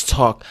 and let's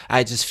talk.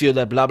 I just feel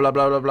that blah blah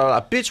blah blah blah.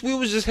 Blah. Bitch, we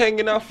was just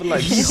hanging out for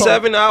like Yo.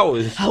 7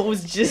 hours. I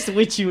was just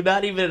with you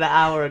not even an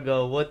hour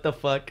ago. What the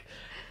fuck?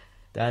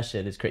 That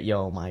shit is crazy.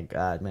 Yo, my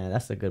God, man,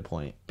 that's a good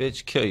point.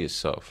 Bitch, kill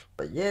yourself.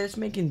 But yeah, it's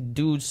making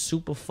dudes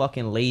super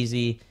fucking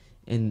lazy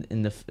in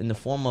the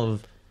form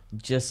of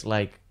just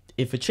like,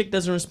 if a chick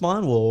doesn't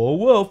respond,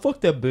 well,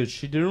 fuck that bitch.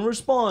 She didn't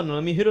respond.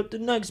 Let me hit up the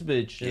next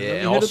bitch. Let me Yeah, hit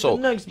and up also,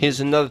 the next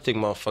here's another thing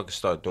motherfuckers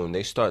start doing.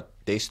 They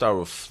start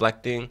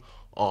reflecting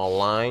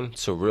online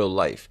to real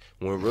life,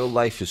 when real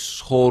life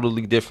is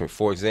totally different.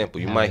 For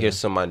example, you might hear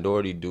some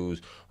minority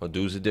dudes or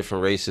dudes of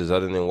different races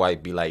other than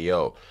white be like,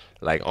 yo,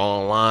 like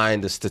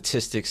online the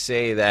statistics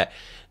say that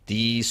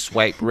these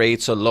swipe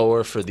rates are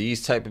lower for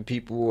these type of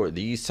people or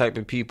these type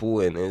of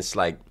people. And it's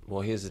like,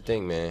 well, here's the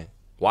thing, man.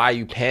 Why are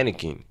you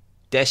panicking?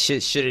 That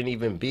shit shouldn't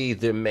even be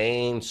the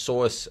main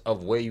source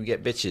of where you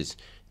get bitches.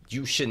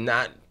 You should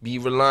not be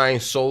relying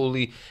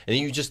solely, and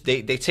you just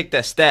they take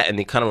that stat and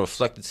they kind of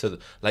reflect it to the,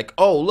 like,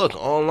 oh look,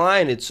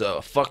 online it's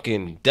a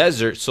fucking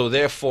desert, so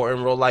therefore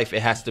in real life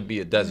it has to be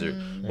a desert.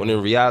 When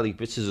in reality,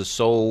 bitches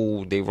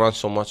are they run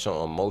so much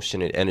on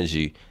emotion and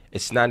energy,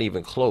 it's not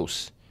even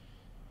close.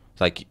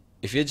 Like,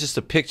 if you're just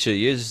a picture,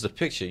 you're just a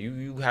picture.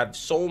 You have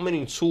so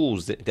many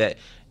tools that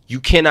you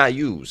cannot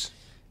use.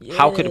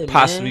 How could it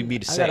possibly man. be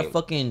the I same? gotta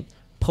fucking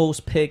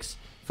post pics,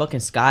 fucking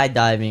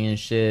skydiving and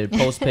shit.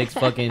 Post pics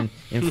fucking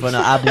in front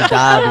of Abu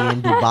Dhabi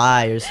in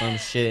Dubai or some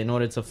shit in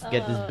order to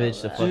get this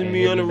bitch to fucking Just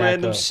me hit on a me back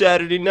random up.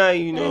 Saturday night,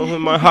 you know,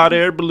 in my hot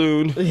air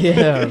balloon.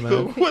 Yeah,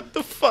 man. What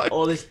the fuck?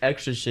 All this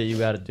extra shit you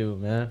gotta do,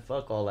 man.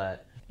 Fuck all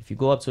that. If you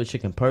go up to a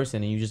chick in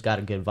person and you just got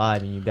a good vibe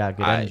and you got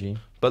good energy.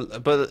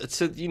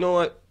 But you know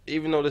what?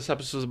 Even though this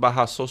episode is about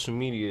how social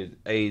media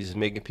age is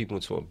making people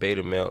into a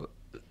beta male,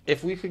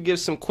 if we could give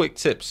some quick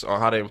tips on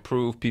how to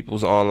improve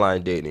people's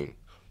online dating,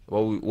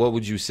 what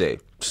would you say?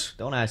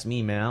 Don't ask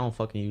me, man. I don't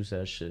fucking use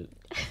that shit.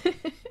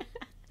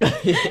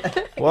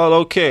 Well,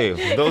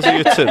 okay, those are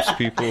your tips,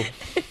 people.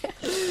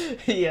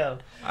 Yeah.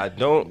 I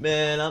don't.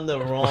 Man, I'm the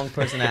wrong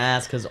person to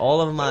ask because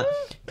all of my,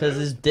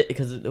 because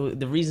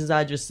the reasons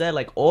I just said,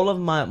 like all of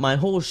my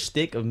whole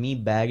shtick of me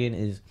bagging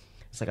is,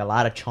 it's like a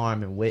lot of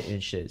charm and wit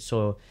and shit.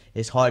 So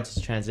it's hard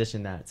to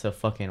transition that to a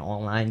fucking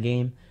online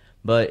game.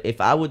 But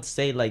if I would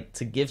say like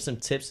to give some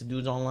tips to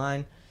dudes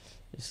online,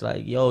 it's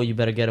like, yo, you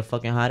better get a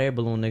fucking hot air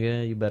balloon,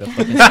 nigga. You better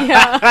fucking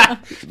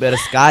you better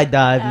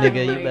skydive,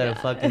 nigga. You better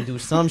fucking do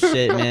some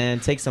shit, man.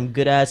 Take some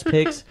good ass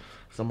pics,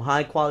 some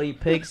high quality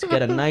pics.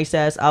 Get a nice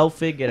ass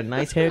outfit. Get a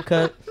nice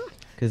haircut.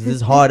 Cause this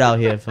is hard out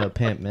here for a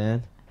pimp,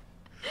 man.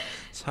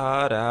 It's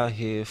hard out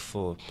here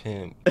for a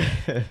pimp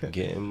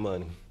getting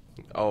money.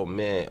 Oh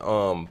man,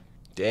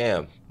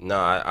 damn.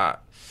 Nah,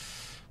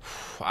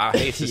 I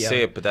hate to Yeah.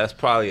 say it, but that's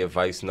probably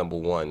advice number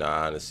one.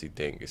 I honestly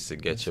think is to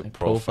get your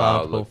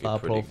profile looking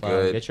pretty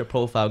good. Get your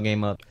profile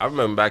game up. I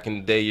remember back in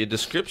the day, your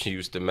description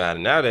used to matter.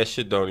 Now that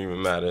shit don't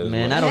even matter. As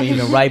Man, much. I don't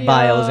even write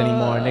bios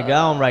anymore, nigga.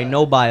 I don't write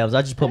no bios.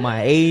 I just put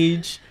my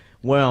age,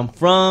 where I'm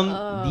from,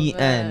 the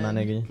end, my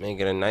nigga. Man,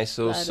 get a nice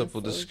little That is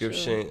simple so true.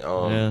 description.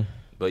 Yeah.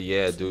 But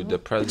yeah, dude, the I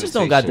presentation. just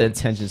don't got the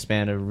attention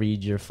span to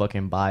read your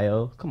fucking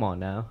bio. Come on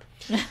now.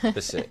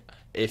 Listen,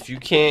 if you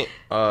can't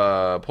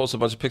post a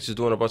bunch of pictures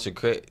doing a bunch of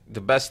the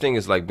best thing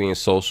is like being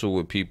social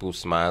with people,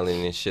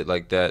 smiling and shit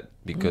like that,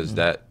 because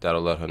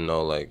that'll let her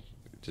know like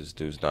this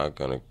dude's not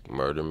gonna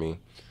murder me.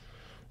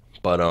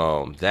 But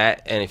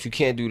that, and if you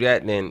can't do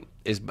that, then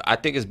I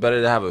think it's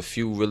better to have a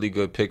few really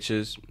good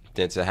pictures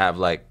than to have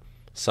like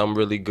some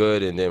really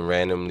good and then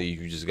randomly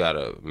you just got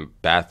a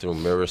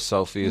bathroom mirror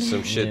selfie or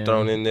some shit Yeah.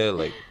 thrown in there.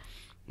 Like,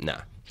 nah,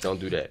 don't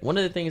do that. One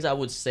of the things I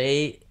would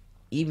say,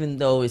 even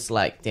though it's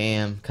like,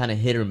 damn, kind of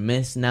hit or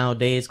miss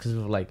nowadays because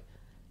of like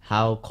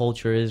how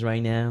culture is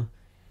right now,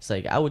 it's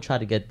like I would try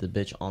to get the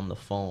bitch on the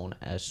phone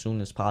as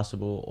soon as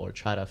possible, or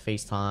try to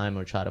FaceTime,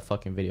 or try to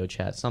fucking video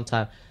chat.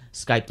 Sometime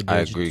Skype the bitch. I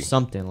agree.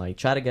 Something like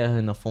try to get her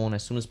on the phone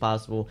as soon as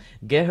possible.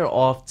 Get her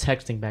off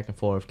texting back and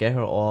forth. Get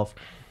her off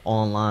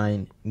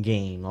online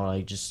game, or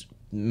like just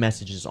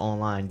messages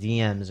online,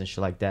 DMs and shit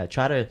like that.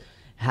 Try to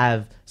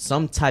have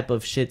some type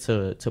of shit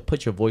to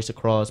put your voice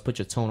across, put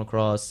your tone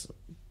across.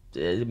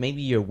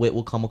 Maybe your wit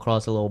will come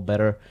across a little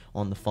better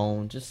on the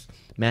phone. Just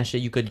mash it.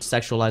 You could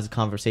sexualize the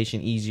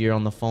conversation easier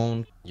on the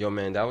phone. Yo,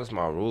 man, that was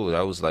my rule.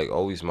 That was like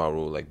always my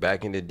rule. Like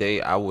back in the day,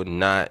 I would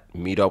not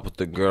meet up with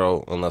the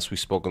girl unless we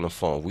spoke on the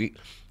phone.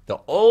 The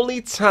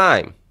only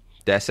time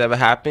that's ever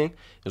happened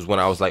is when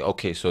I was like,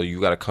 okay, so you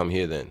gotta come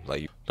here then.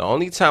 Like the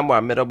only time where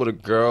I met up with a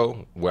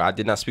girl where I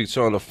did not speak to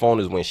her on the phone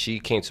is when she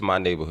came to my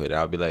neighborhood.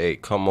 I'll be like, hey,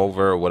 come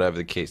over or whatever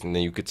the case, and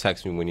then you could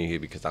text me when you're here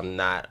because I'm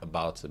not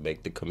about to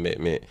make the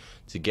commitment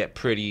to get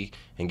pretty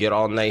and get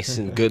all nice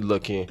and good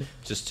looking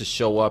just to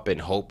show up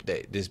and hope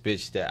that this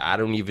bitch that I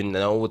don't even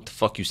know what the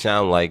fuck you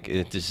sound like,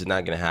 this is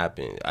not gonna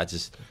happen.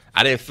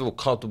 I didn't feel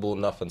comfortable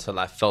enough until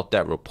I felt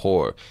that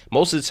rapport.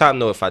 Most of the time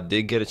though, if I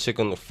did get a chick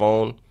on the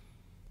phone,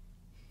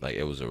 like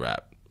it was a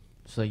wrap.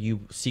 So you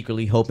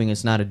secretly hoping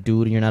it's not a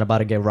dude and you're not about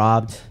to get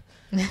robbed.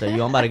 So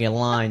I'm about to get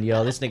lined,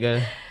 yo. This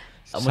nigga,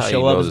 I'm gonna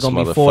show up. It's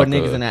gonna be 4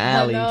 niggas in the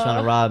alley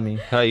trying to rob me.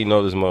 How you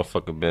know this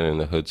motherfucker been in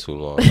the hood too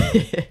long?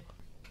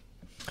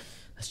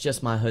 It's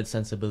just my hood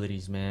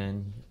sensibilities,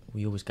 man.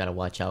 We always gotta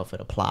watch out for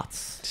the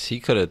plots. He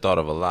could have thought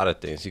of a lot of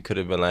things. He could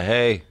have been like,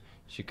 hey,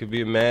 she could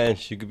be a man,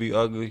 she could be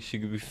ugly, she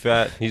could be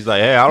fat. He's like,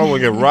 hey, I don't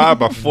want to get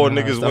robbed by 4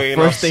 niggas waiting.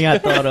 First thing I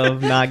thought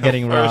of, not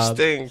getting robbed. First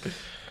thing.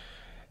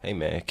 Hey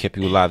man, kept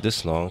you alive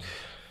this long.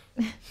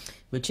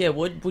 But yeah,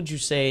 what would you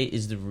say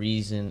is the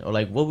reason, or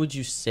like, what would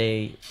you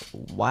say,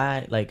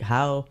 why, like,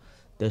 how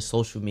does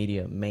social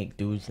media make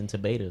dudes into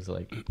betas?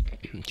 Like,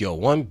 yo,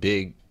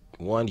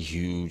 one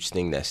huge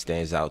thing that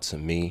stands out to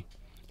me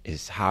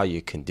is how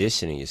you're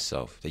conditioning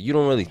yourself. That you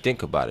don't really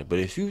think about it, but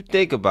if you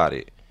think about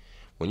it,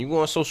 when you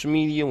go on social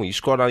media, when you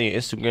scroll down your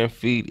Instagram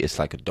feed, it's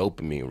like a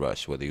dopamine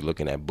rush. Whether you're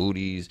looking at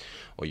booties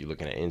or you're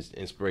looking at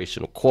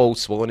inspirational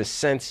quotes, well, in a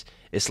sense,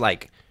 it's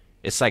like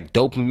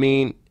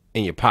dopamine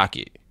in your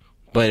pocket.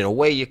 But in a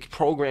way, you're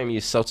programming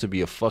yourself to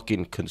be a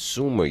fucking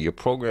consumer. You're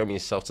programming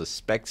yourself to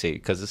spectate.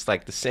 Because it's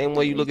like the same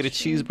way you look at a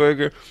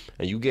cheeseburger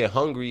and you get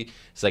hungry.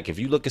 It's like if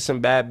you look at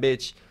some bad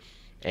bitch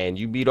and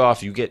you beat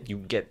off, you get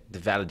the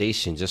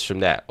validation just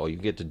from that. Or you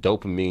get the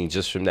dopamine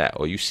just from that.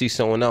 Or you see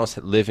someone else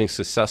living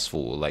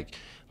successful. Like,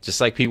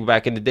 just like people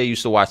back in the day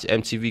used to watch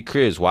MTV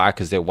Cribs. Why?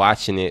 Because they're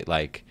watching it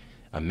like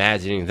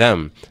imagining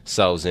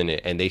themselves in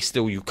it, and they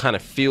still, you kind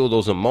of feel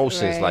those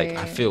emotions. Right. Like,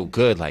 I feel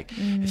good, like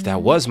if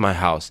that was my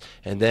house.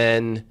 And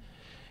then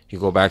you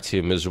go back to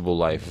your miserable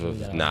life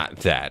of not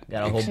that.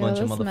 Got a whole bunch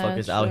of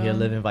motherfuckers out here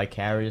living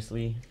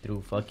vicariously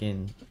through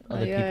fucking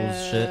other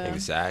people's shit.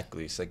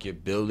 Exactly. It's like you're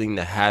building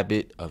the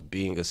habit of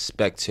being a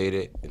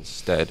spectator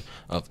instead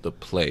of the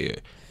player.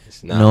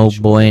 It's not no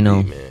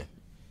bueno, man.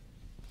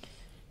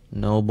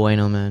 No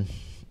bueno, man.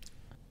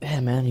 Yeah,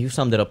 man, you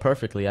summed it up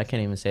perfectly. I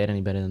can't even say it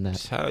any better than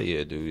that. Hell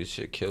yeah, dude. This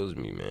shit kills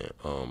me,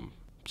 man.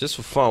 Just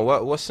for fun,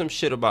 what's some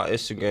shit about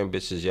Instagram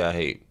bitches y'all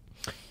hate?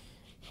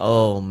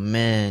 Oh,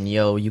 man.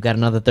 Yo, you got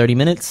another 30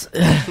 minutes?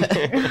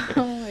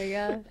 Oh,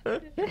 my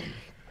God.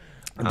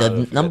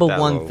 The number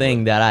one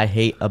thing that I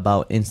hate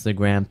about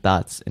Instagram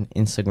thoughts and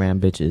Instagram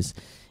bitches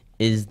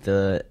is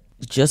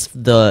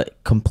the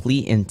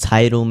complete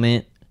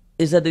entitlement.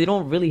 Is that they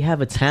don't really have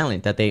a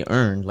talent that they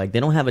earn. Like, they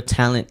don't have a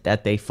talent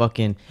that they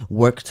fucking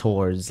work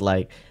towards.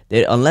 Like,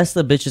 unless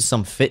the bitch is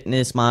some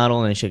fitness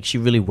model and she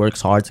really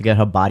works hard to get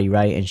her body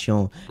right, and she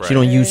don't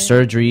use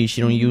surgery,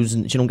 she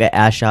don't get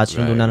ass shots, she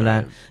don't do none of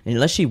that. And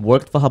unless she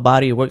worked for her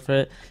body or worked for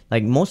it,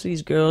 like most of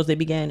these girls, they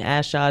be getting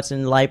ass shots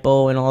and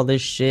lipo and all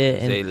this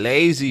shit. And they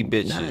lazy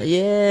bitches.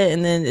 Yeah,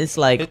 and then it's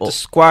like, hit the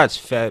squats,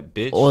 fat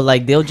bitch. Or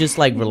like they'll just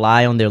like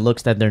rely on their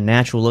looks, that their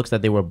natural looks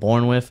that they were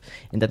born with,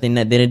 and that they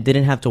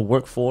didn't have to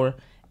work for.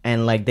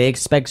 And like they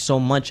expect so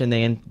much, and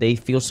they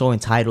feel so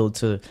entitled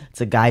to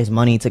guys'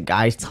 money, to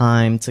guys'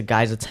 time, to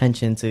guys'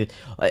 attention, to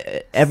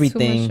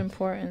everything. Too much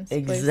importance.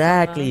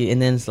 Exactly.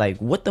 And then it's like,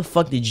 what the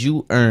fuck did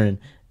you earn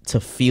to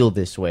feel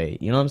this way?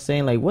 You know what I'm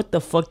saying? Like, what the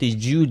fuck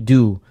did you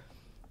do?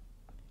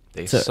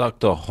 They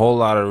sucked a whole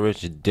lot of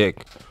rich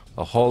dick,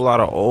 a whole lot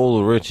of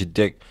old rich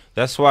dick.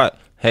 That's why.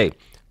 Hey,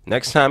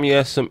 next time you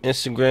have some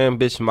Instagram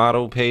bitch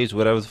model page,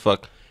 whatever the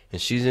fuck, and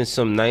she's in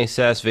some nice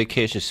ass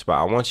vacation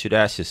spot, I want you to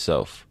ask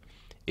yourself,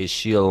 is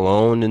she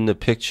alone in the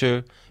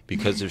picture?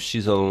 Because if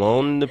she's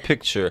alone in the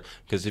picture,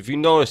 because if you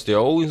notice, they're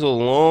always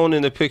alone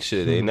in the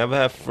picture. They never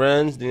have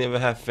friends. They never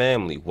have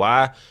family.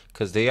 Why?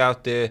 Because they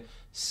out there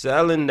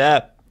selling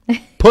that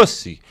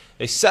pussy.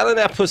 They selling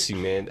that pussy,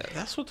 man.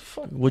 That's what the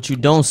fuck. What you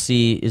don't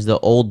see is the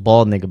old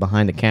bald nigga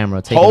behind the camera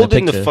taking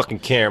holding the picture. The fucking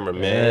camera,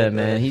 man. Yeah,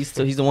 man. He's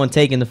the one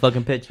taking the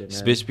fucking picture.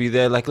 This bitch be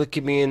there like, look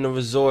at me in the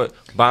resort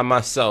by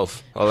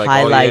myself. Or like,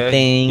 highlight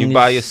things. You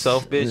by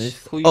yourself,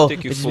 bitch. Who you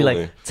think you're fooling?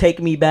 Be like, take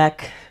me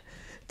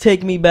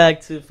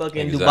back to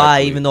fucking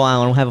Dubai, even though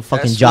I don't have a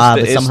fucking job,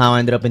 but somehow I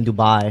ended up in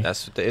Dubai.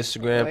 That's what the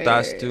Instagram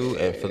thoughts do.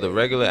 And for the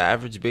regular,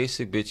 average,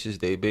 basic bitches,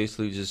 they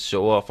basically just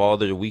show off all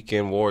their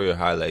weekend warrior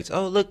highlights.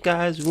 Oh, look,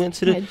 guys, we went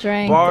to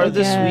the bar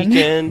this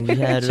weekend. We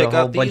had a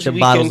whole bunch of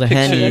bottles of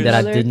Henny that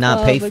I did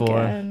not pay for.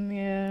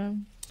 Yeah.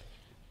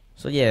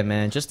 So yeah,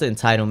 man, just the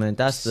entitlement.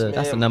 That's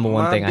the number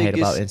one thing I hate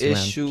about Instagram. The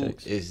issue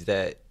is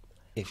that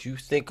if you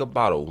think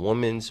about a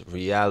woman's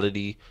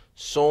reality,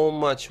 so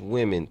much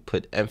women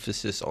put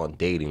emphasis on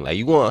dating. Like,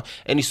 you go on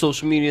any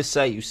social media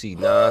site, you see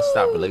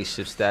non-stop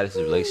relationship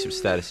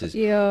statuses.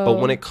 Yo, but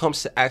when it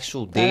comes to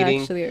actual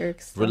dating,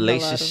 irks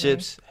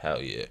relationships,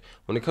 hell yeah.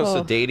 When it comes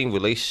to dating,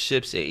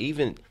 relationships, and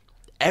even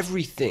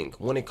everything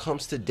when it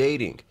comes to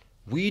dating.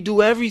 We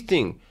do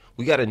everything.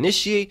 We gotta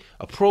initiate,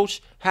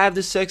 approach, have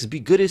the sex, be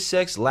good at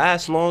sex,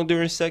 last long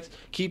during sex,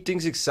 keep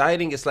things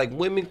exciting. It's like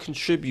women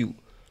contribute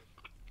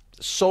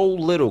so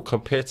little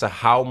compared to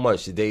how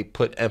much they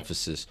put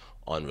emphasis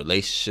on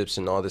relationships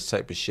and all this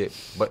type of shit.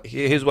 But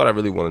here's what I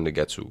really wanted to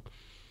get to.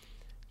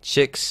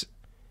 Chicks,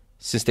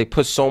 since they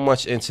put so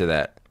much into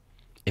that,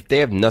 if they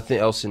have nothing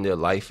else in their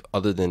life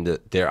other than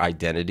their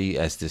identity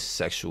as this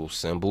sexual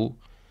symbol,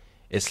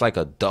 it's like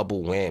a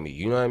double whammy.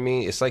 You know what I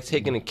mean? It's like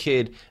taking a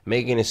kid,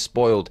 making it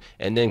spoiled,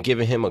 and then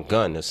giving him a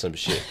gun or some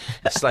shit.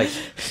 It's like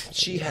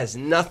she has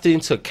nothing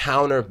to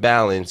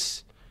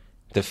counterbalance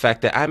the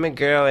fact that I'm a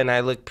girl and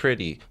I look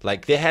pretty.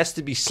 Like, there has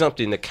to be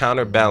something to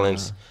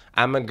counterbalance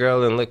I'm a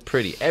girl and look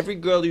pretty. Every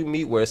girl you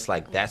meet where it's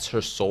like that's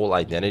her sole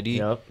identity.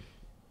 Yep.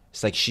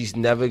 It's like she's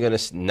never gonna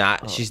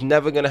she's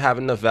never gonna have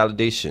enough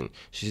validation.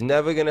 She's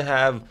never gonna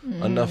have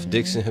enough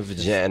dicks in her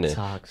vagina.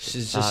 Toxic,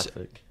 She's just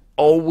toxic.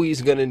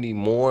 always gonna need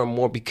more and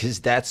more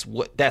because that's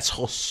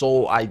her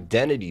sole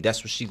identity.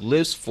 That's what she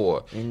lives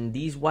for. And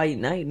these white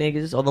knight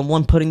niggas are the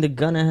one putting the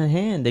gun in her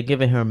hand. They're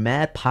giving her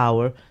mad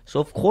power. So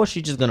of course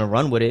she's just gonna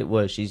run with it.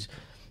 Where she's,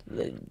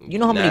 you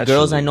know how many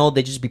girls I know,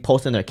 they just be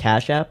posting their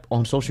Cash App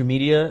on social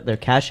media, their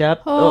Cash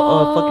App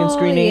fucking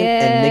screening,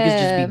 and niggas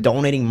just be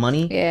donating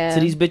money to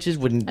these bitches.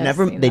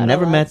 They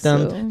never met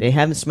them. Too. They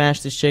haven't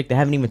smashed this chick. They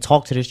haven't even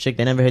talked to this chick.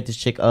 They never hit this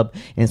chick up,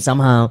 and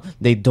somehow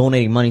they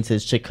donating money to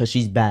this chick because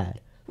she's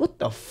bad. What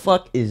the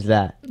fuck is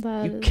that?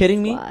 You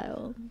kidding me?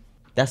 Wild.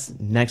 That's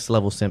next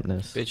level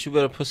simpness. Bitch, you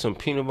better put some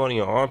peanut butter in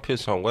your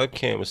armpits on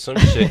webcam or some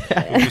shit.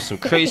 You do some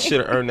crazy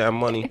shit to earn that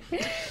money.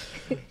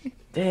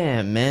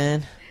 Damn,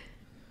 man.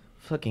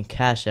 Fucking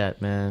Cash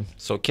App, man.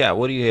 So, Kat,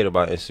 what do you hate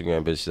about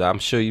Instagram, bitches? I'm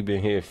sure you've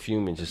been here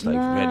fuming, just like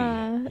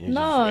ready. You're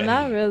No, just ready.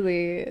 not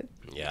really.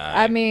 Yeah.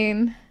 I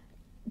mean,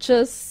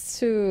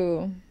 just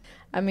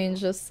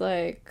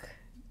like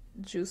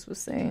Juice was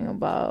saying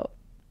about,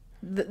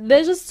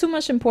 there's just too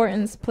much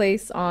importance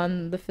placed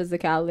on the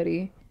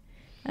physicality,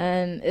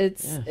 and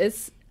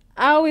it's.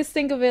 I always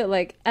think of it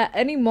like at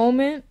any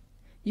moment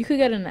you could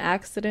get in an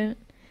accident.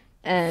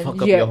 And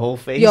Fuck up your whole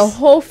face. Your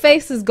whole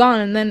face is gone,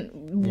 and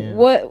then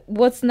Yeah.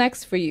 what's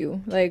next for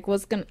you? Like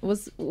what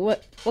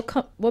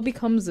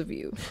becomes of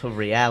you? For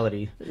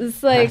reality.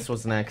 It's like That's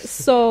what's next.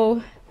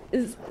 So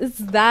it's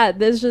that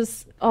there's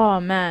just, oh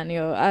man,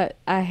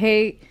 I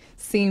hate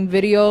seeing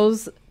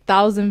videos,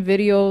 1,000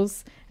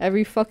 videos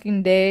every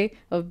fucking day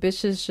of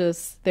bitches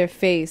just their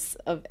face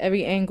of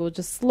every angle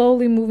just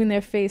slowly moving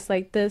their face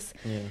like this,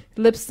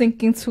 lip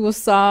syncing to a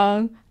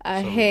song.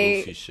 I Some hate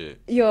goofy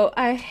shit.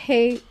 I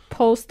hate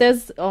posts.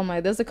 There's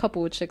a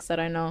couple of chicks that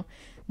I know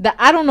that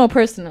I don't know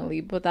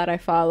personally, but that I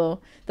follow,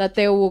 that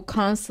they will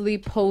constantly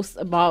post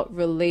about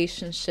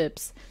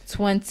relationships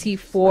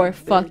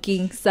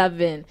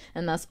 24/7,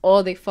 and that's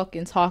all they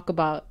fucking talk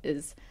about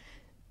is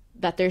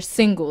that they're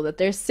single,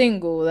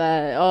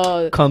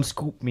 that Come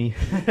scoop me.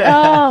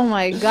 oh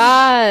my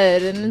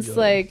god. And it's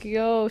like,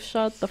 yo,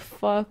 shut the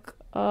fuck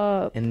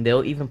up. And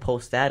they'll even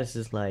post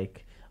statuses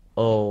like,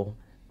 oh,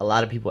 a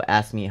lot of people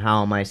ask me,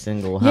 how am I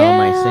single? How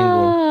am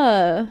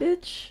I single?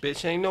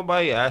 Bitch, ain't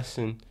nobody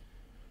asking.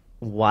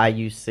 Why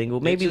you single?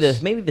 Maybe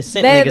just- the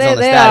simp They- niggas on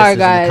the they statuses are in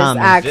the guys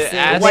comments. asking.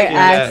 They're We're asking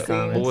that,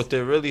 asking. but what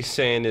they're really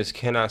saying is,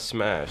 can I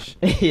smash?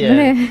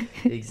 Yeah,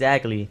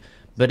 exactly.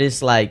 But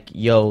it's like,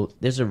 yo,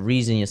 there's a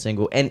reason you're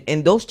single. And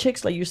those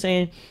chicks, like you're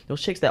saying,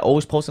 those chicks that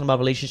always posting about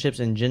relationships,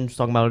 and Jen's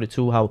talking about it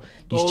too, how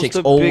these Those chicks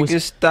the always...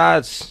 biggest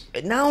thoughts.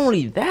 Not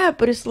only that,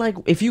 but it's like,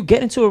 if you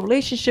get into a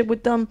relationship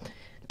with them,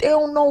 they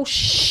don't know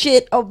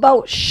shit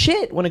about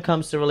shit when it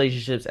comes to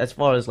relationships, as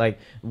far as like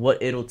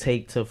what it'll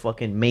take to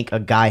fucking make a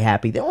guy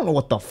happy. They don't know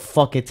what the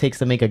fuck it takes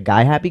to make a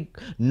guy happy.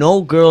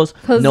 No girls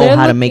 'Cause know they're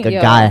how to make a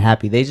looking- guy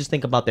happy. They just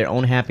think about their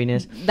own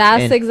happiness.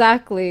 That's And,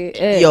 exactly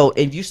it. yo,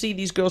 if you see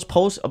these girls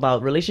post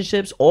about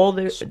relationships, all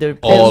they're They're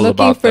all looking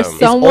about for them.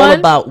 it's all someone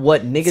about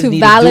what niggas to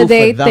need validate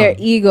to do for their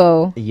them.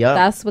 ego. Yup.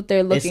 That's what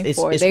they're looking It's-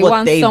 for. it's They what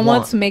want they someone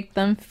want. to make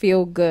them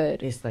feel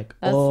good. It's like,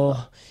 That's-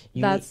 oh,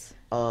 you that's-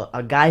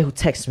 a guy who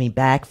texts me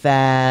back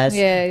fast,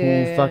 Yeah, who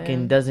yeah,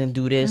 fucking yeah. doesn't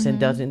do this and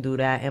doesn't do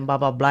that, and blah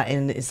blah blah.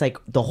 And it's like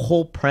the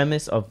whole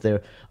premise of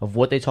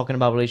what they're talking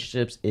about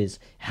relationships is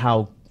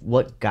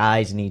what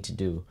guys need to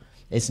do.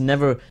 It's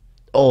never,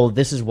 oh,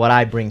 this is what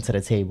I bring to the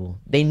table.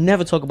 They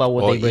never talk about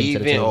what they bring to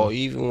the table. Or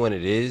even when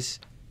it is,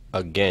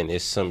 again,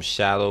 it's some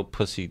shallow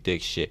pussy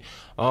dick shit.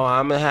 Oh,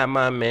 I'm gonna have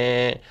my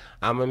man.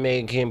 I'm gonna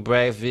make him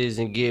breakfast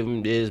and give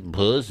him this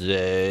pussy.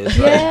 It's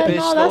Yeah, like, bitch,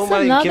 no, that's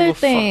nobody another give a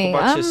thing.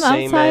 fuck about your I'm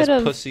same tired ass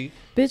of pussy.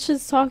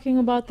 bitches talking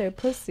about their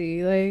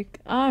pussy. Like,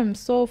 I'm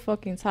so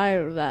fucking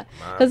tired of that.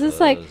 Because it's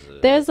like,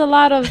 there's a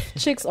lot of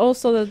chicks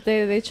also that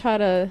they try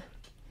to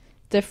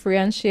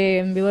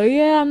differentiate and be like,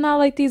 yeah, I'm not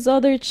like these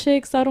other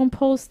chicks. I don't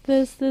post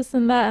this,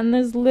 and that. And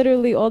there's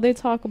literally, all they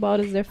talk about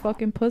is their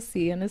fucking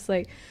pussy. And it's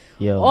like,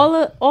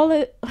 Yo,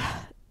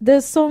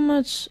 there's so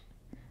much.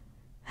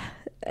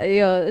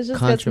 Yo, it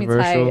just gets me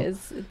Controversial. tired.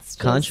 It's just,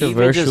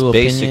 Controversial. Even just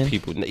basic opinion.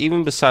 people,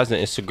 even besides the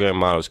Instagram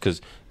models, because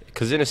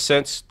Because in a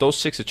sense, those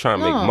chicks are trying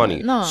to No, make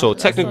money. no, So that's what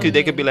technically, I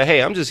they could mean. be like,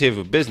 "Hey, I'm just here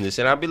for business,"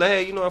 and I'd be like,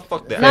 "Hey, you know what?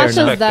 Fuck that. Not I just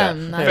respect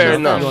them, that. not Fair just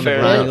enough. You on the Fair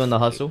grind, enough. you on the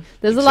hustle.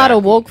 There's a lot of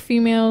Exactly. woke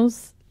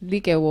females. They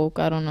get woke.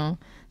 I don't know.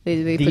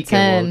 They They get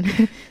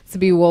pretend to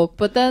be woke,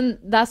 but then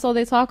that's all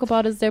they talk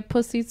about is their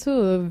pussy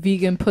too,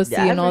 vegan pussy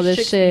The and all average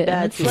this chicks be shit.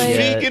 bad And it's too, like,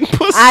 yeah. Vegan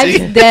pussy.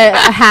 their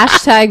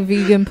hashtag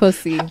vegan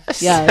pussy.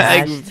 Yes,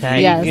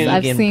 Hashtag yes, vegan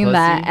I've seen pussy.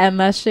 that, and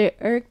that shit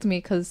irked me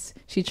because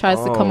she tries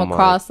to Oh come my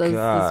across as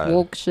God. this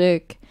woke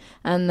chick,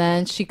 and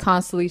then she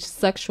constantly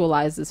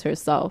sexualizes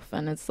herself,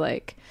 and it's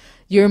like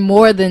you're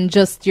more than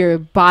just your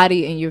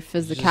body and your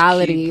Just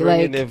physicality. keep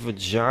bringing Like their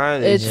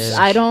vaginas. it's, Yeah.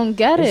 I don't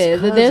get It's it.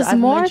 'cause There's I've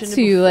more mentioned it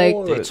to you. Like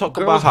before. They talk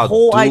Girls' about how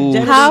whole dudes-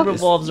 identity How-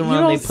 revolves you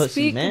around don't their pussy,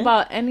 speak man.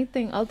 about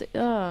anything other.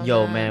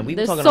 Yo, man, we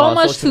there's talking so about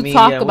much social to media,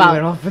 talk and we about.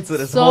 went off into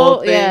this So whole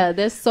thing. yeah,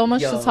 there's so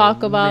much to Yo,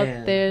 talk about.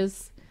 man.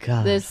 There's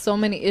God. so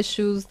many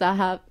issues that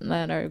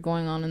are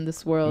going on in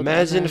this world.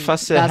 Imagine and if I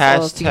said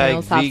that's all hashtag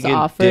females have to vegan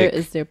offer dick.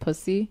 is their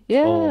pussy.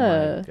 Yeah. Oh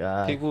my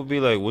god. People will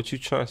be like, "What you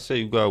trying to say?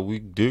 You got a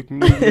weak dick,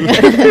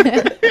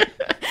 nigga?"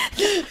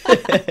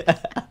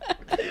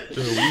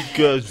 Weak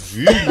ass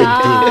vegan dick.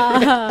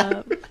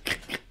 Stop.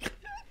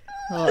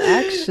 Well,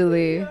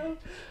 actually,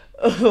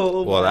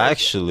 Oh, Well,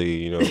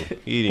 actually, you know,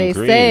 eating they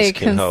greens say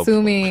can help.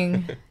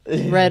 consuming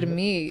red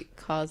meat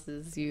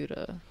causes you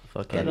to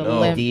fucking Get a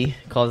limp. ED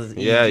causes ED.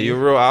 Yeah, you're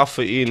real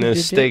alpha eating them Did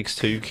you? steaks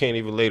till you can't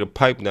even lay the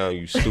pipe down,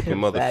 you stupid Facts,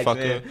 motherfucker.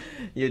 man.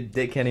 Your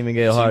dick can't even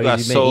get So you hard. got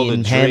You've been sold a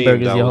eating dream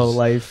hamburgers that your whole was-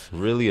 life.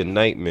 Really a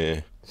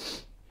nightmare.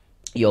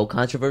 Yo,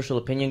 controversial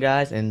opinion,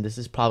 guys, and this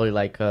is probably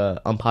like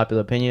a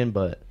unpopular opinion,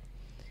 but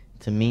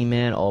to me,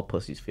 man, all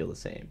pussies feel the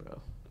same,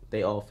 bro.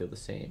 They all feel the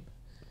same.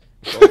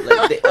 Bro,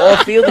 like, they all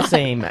feel the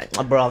same, man.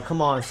 Bro.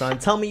 Come on, son.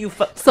 Tell me you.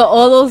 So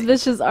all those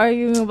bitches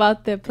arguing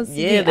about their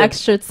pussy Yeah, being they're-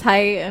 extra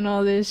tight and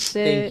all this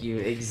shit. Thank you.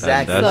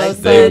 Exactly. That's- So, like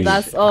so they-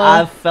 that's all.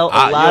 I felt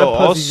a lot of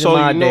pussies in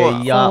my day.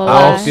 what? Y'all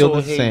I all also feel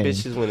the hate same.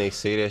 bitches when they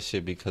say that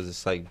shit because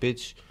it's like,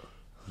 bitch,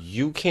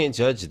 you can't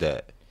judge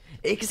that.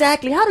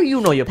 Exactly. How do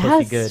you know your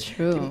pussy That's good?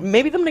 true.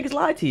 Maybe them niggas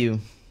lied to you.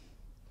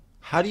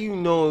 How do you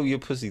know your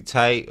pussy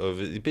tight or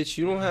bitch?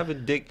 You don't have a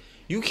dick.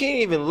 You can't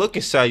even look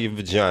inside your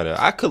vagina.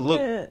 I could look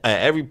Yeah. at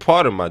every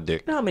part of my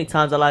dick. You know how many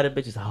times I lied to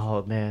bitches?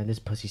 Oh man, this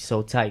pussy's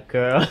so tight,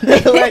 girl.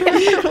 Like,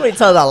 how many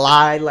times I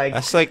lied? Like,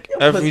 That's like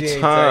your every pussy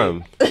ain't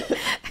time.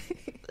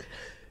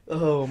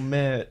 oh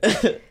man.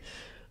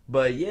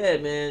 But yeah,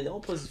 man,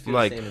 all pussies feel I'm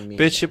like, the same to me.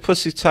 bitch, your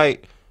pussy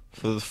tight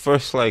for the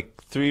first like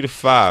 3 to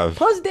 5.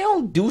 Plus, they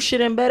don't do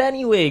shit in bed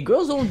anyway.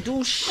 Girls don't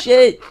do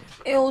shit.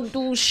 They don't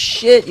do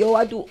shit. Yo,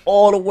 I do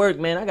all the work,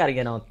 man. I gotta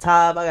get on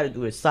top. I gotta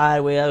do it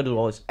sideways. I gotta do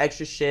all this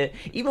extra shit.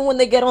 Even when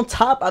they get on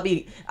top, I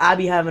be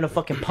having a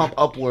fucking pump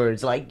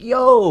upwards. Like,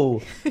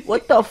 yo,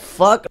 what the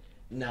fuck?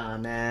 Nah,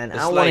 man. I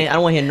It's don't like-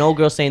 want to hear no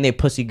girl saying they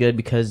pussy good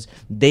because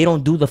they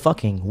don't do the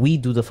fucking. We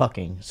do the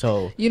fucking.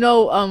 So You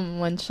know,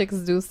 when chicks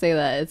do say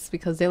that, it's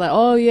because they're like,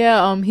 oh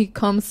yeah, he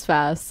comes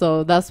fast,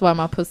 so that's why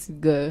my pussy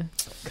good,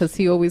 cause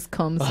he always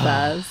comes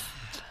fast.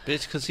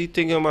 Bitch, cause he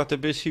thinking about the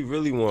bitch he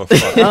really want to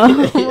fuck.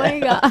 Oh my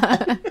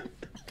god.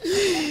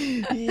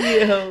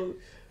 yo,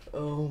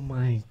 oh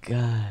my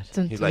god.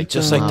 He's like,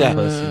 just like that.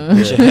 Pussy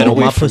Get your head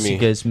away my from pussy me.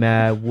 gets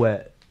mad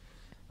wet.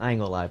 I ain't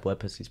gonna lie, wet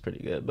pussy's pretty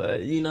good,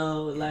 but you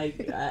know,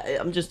 like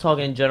I'm just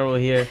talking in general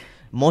here.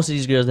 Most of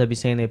these girls that be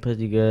saying they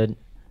pussy good,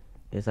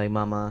 it's like,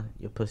 mama,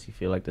 your pussy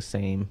feel like the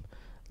same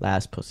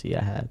last pussy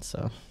I had.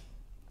 So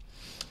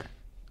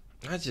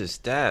Not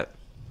just that,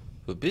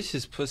 but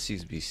bitches'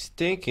 pussies be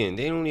stinking.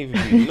 They don't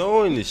even be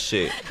knowing this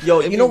shit. yo,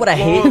 It you know be what I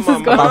hate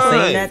blowing my about mind.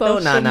 saying that though? Nah,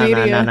 Social nah, nah, nah,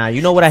 media. nah.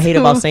 You know what I hate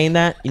about saying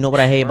that? You know what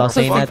I hate about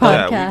saying Fuck that though?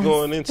 that. Podcast. We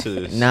going into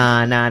this.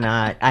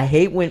 Nah. I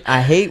hate when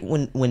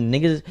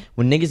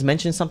niggas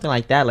mention something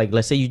like that. Like,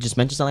 let's say you just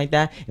mention something like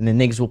that, and then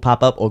niggas will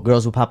pop up or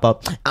girls will pop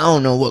up. I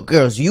don't know what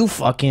girls you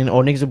fucking,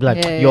 or niggas will be like,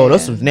 Yeah, yo, yeah,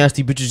 that's yeah. some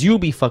nasty bitches you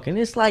be fucking.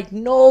 It's like,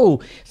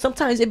 no.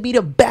 Sometimes it be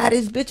the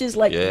baddest bitches,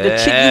 like the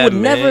chick Yeah, you would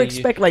never man.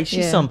 expect. Like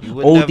she's Yeah. some You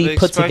would OD never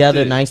put expect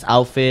together, it. nice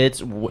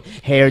outfits,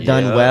 hair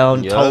done Yup, well,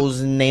 yup,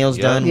 toes and nails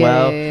yup. done Yeah,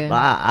 well. yeah, yeah.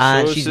 Ah,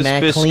 Soon as she's this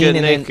mad bitch clean, get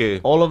and then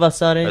naked, all of a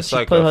sudden that's she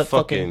like put a her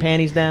fucking fucking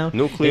panties down.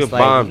 Nuclear It's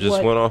like, bomb just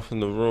what? went off in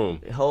the room.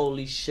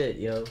 Holy shit,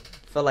 yo.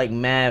 Felt like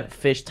mad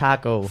fish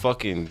taco.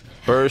 Fucking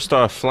birds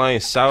start flying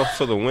south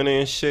for the winter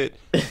and shit.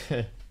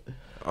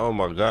 Oh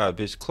my god,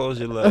 bitch, close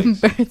your legs.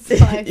 Birds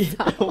fly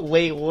south.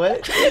 Wait,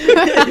 what?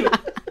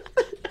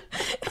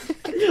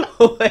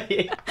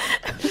 Wait.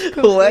 What?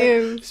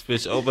 Confused.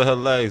 This bitch open her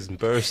legs and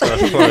birds start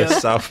flying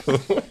south.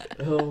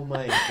 Oh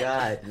my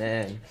god,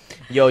 man.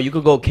 Yo, you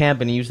could go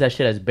camping and use that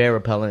shit as bear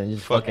repellent and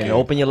just fucking Fucking-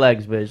 open your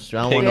legs, bitch.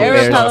 I don't want no Bear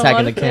bears repellent, attacking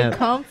what the if they camp.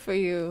 come for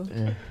you?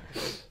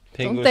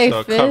 Penguins they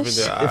start covering fish?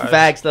 their In eyes.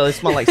 facts, though, it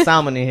smell like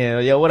salmon in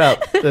here. Yo, what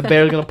up? The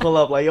bear's gonna pull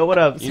up like, yo, what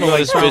up? You Smell know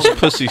like this salmon. bitch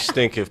pussy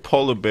stink if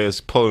polar bears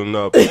pulling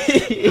up for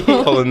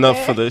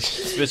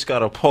this bitch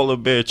got a polar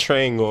bear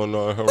train going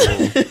on in her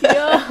room.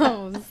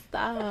 Yo,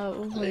 stop!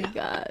 Oh my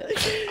god,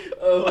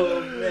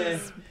 Oh man.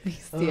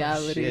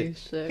 bestiality shit.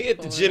 shit. Here at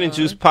the going Gin and on.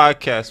 Juice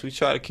podcast, we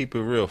try to keep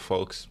it real,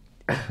 folks.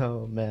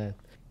 Oh man.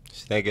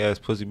 Snake ass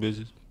pussy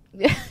bitches.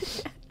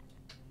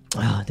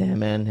 Oh damn,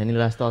 man. Any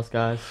last thoughts,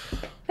 guys?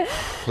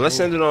 Let's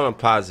end it on a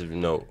positive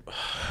note.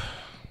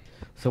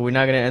 So we're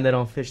not gonna end it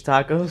on fish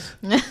tacos.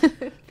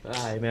 All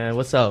right, man.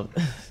 What's up?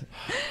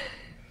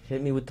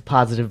 Hit me with the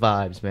positive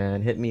vibes,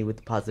 man. Hit me with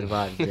the positive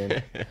vibes,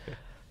 man.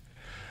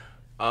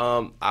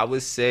 I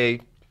would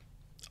say,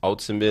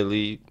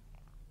 ultimately,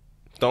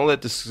 don't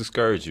let this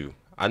discourage you.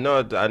 I know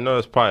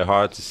it's probably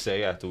hard to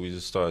say after we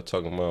just started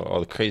talking about all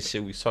the crazy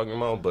shit we was talking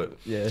about, but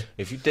Yeah.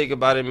 if you think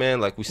about it,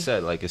 man, like we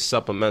said, like it's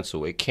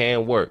supplemental. It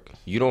can work.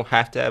 You don't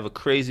have to have a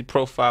crazy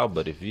profile,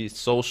 but if you're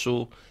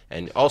social,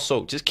 and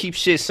also just keep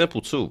shit simple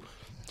too.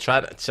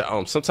 Try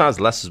to sometimes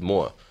less is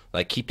more.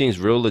 Like keep things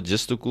real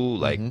logistical.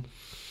 Like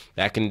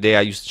back in the day,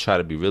 I used to try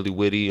to be really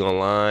witty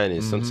online,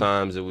 and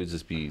sometimes it would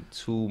just be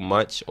too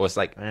much, or it's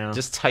like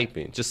just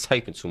typing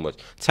too much.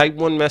 Type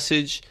one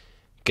message,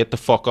 get the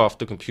fuck off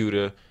the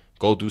computer.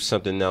 Go do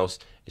something else.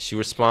 If she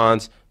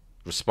responds,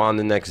 respond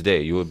the next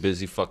day. You're a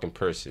busy fucking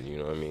person. You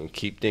know what I mean?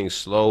 Keep things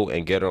slow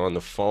and get her on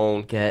the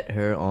phone. Get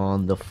her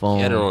on the phone.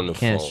 Get her on the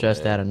Can't phone, stress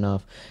man. that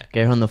enough.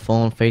 Get her on the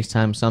phone,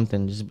 FaceTime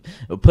something. Just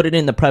put it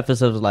in the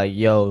preface of like,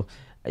 yo,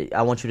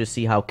 I want you to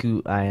see how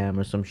cute I am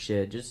or some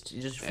shit. Just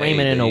frame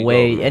Hey, it in there a you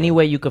way, go, man. any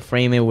way you could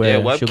frame it where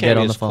Yeah, she'll get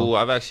webcam on the is phone. cool.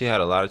 I've actually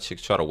had a lot of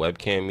chicks try to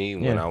webcam me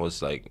when Yeah. I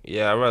was like,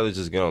 I'd rather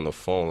just get on the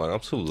phone. Like, I'm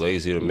too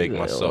lazy to make Yeah.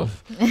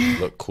 myself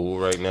look cool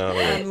right now.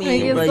 Like, I Make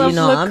mean, but yourself you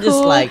know, look I'm just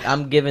cool. like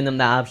I'm giving them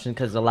the option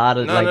because a lot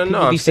of No, like no, no,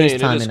 people I'm be saying it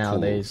is FaceTiming cool.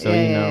 nowadays, so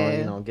Yeah.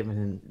 you know,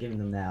 giving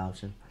them that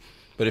option.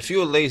 but if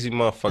you're a lazy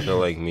motherfucker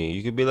like me,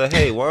 you could be like,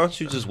 hey, why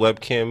don't you just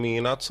webcam me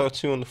and I'll talk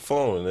to you on the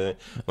phone. And then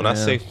when I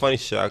Yeah. say funny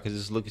shit, I can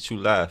just look at you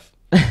laugh.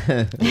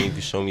 And you can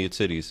show me your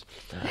titties.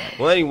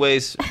 Well,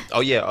 anyways,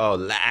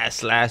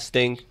 last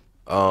thing.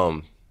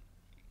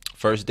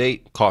 First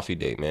date, coffee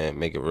date, man.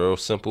 Make it real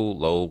simple,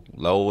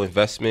 low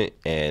investment,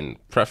 and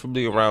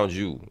preferably around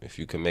you if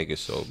you can make it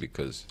so,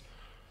 because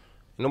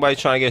nobody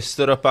trying to get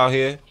stood up out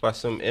here by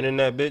some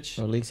internet bitch.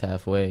 Or at least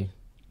halfway.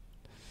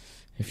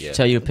 If Yeah. you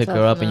tell you to pick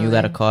her up and you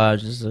got a Definitely. car,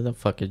 just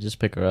fuck it, just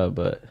pick her up.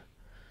 But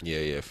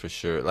Yeah, for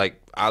sure.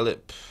 Like I live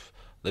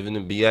in the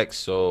BX,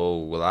 so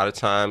a lot of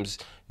times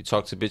you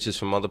talk to bitches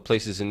from other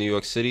places in New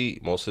York City.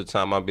 Most of the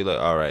time, I'll be like,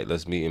 all right,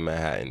 let's meet in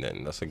Manhattan.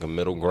 Then that's like a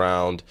middle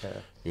ground. Yeah.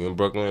 You in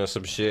Brooklyn or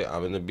some shit.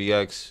 I'm in the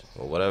BX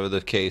or whatever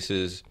the case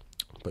is.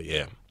 But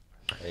yeah,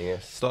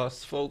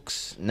 thoughts,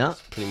 folks. no,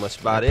 Pretty much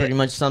about pretty it.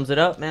 much sums it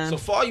up, man. So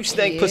for all you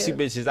stank Yeah. pussy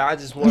bitches, I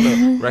just want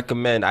to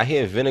recommend. I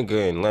hear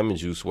vinegar and lemon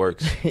juice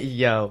works.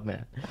 Yo,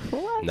 man.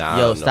 What? Nah, I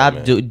Yo, don't know, stop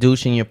man.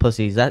 douching your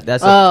pussies. That's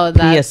Oh, a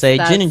that's- PSA. Gin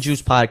that's- and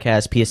Juice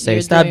podcast PSA.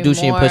 You're Stop doing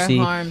douching your more pussy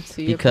harm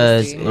to your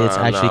because pussy. it's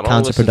actually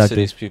don't listen to counterproductive.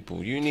 these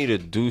people. You need to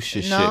douche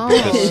your No,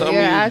 shit because some of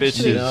you're you actually-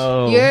 bitches.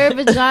 No. Your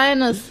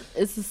vagina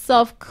is a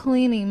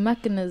self-cleaning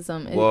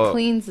mechanism. It Well,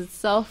 cleans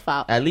itself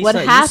out. At least what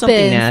use happens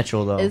something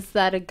natural though. is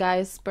that a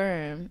guy's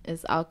sperm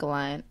is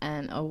alkaline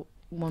and a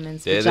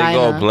woman's There vagina.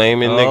 they go,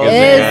 blaming Oh. niggas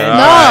It's- again. no, All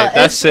right, it's-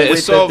 that's it. With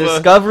It's the over.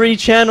 Discovery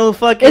Channel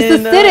fucking.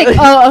 It's acidic.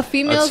 Oh, a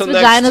female's Until next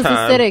vagina is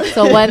time. acidic.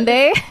 So one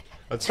day,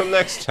 Until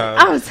next time.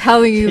 I'm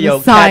telling you, Yo,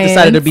 the Kat science.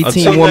 decided to be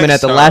Until team woman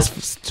next at the time.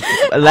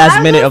 last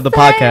I'm minute just of the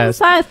saying podcast.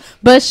 science.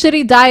 But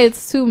shitty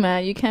diets too,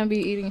 man. You can't be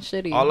eating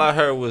shitty. All I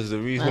heard was the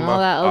reason And all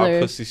that our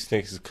other- pussy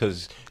stinks is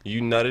because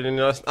you nutted in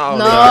us. Oh,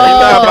 No,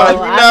 no,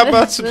 we're not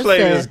about to play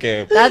listen, this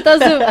game. That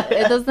doesn't.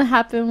 It doesn't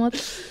happen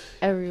with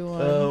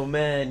everyone. Oh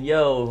man,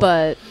 yo.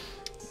 But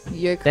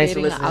you're Thanks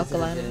for creating an listening to the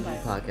alkaline Gin and Juice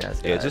environment.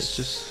 podcast. Yeah, guys.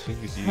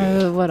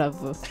 just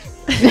Whatever.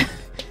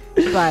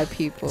 Bye,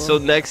 people. So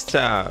next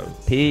time,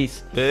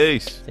 Peace.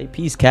 peace. Say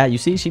peace, Cat. You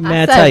see, she I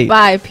mad said tight.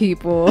 bye,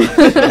 people.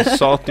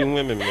 Salty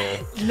women, man.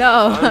 No,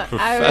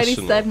 I already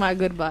Unprofessional. said my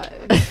goodbye.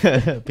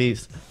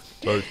 Peace.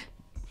 Bye.